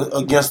team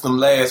against them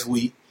last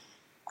week.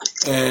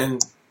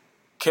 And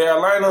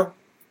Carolina,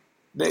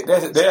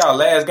 they're our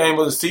last game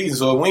of the season,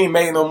 so if we ain't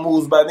making no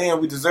moves by then,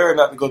 we deserve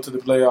not to go to the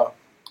playoff.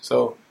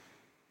 So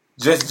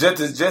just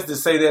to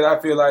say that, I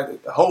feel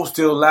like Hope's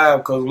still alive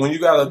because when you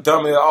got a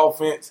dominant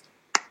offense,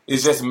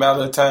 it's just a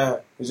matter of time.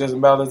 It's just a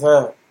matter of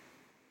time.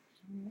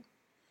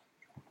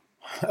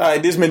 All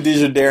right, this has been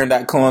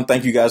DigitalDarren.com.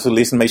 Thank you guys for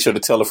listening. Make sure to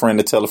tell a friend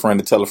to tell a friend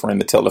to tell a friend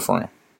to tell a friend.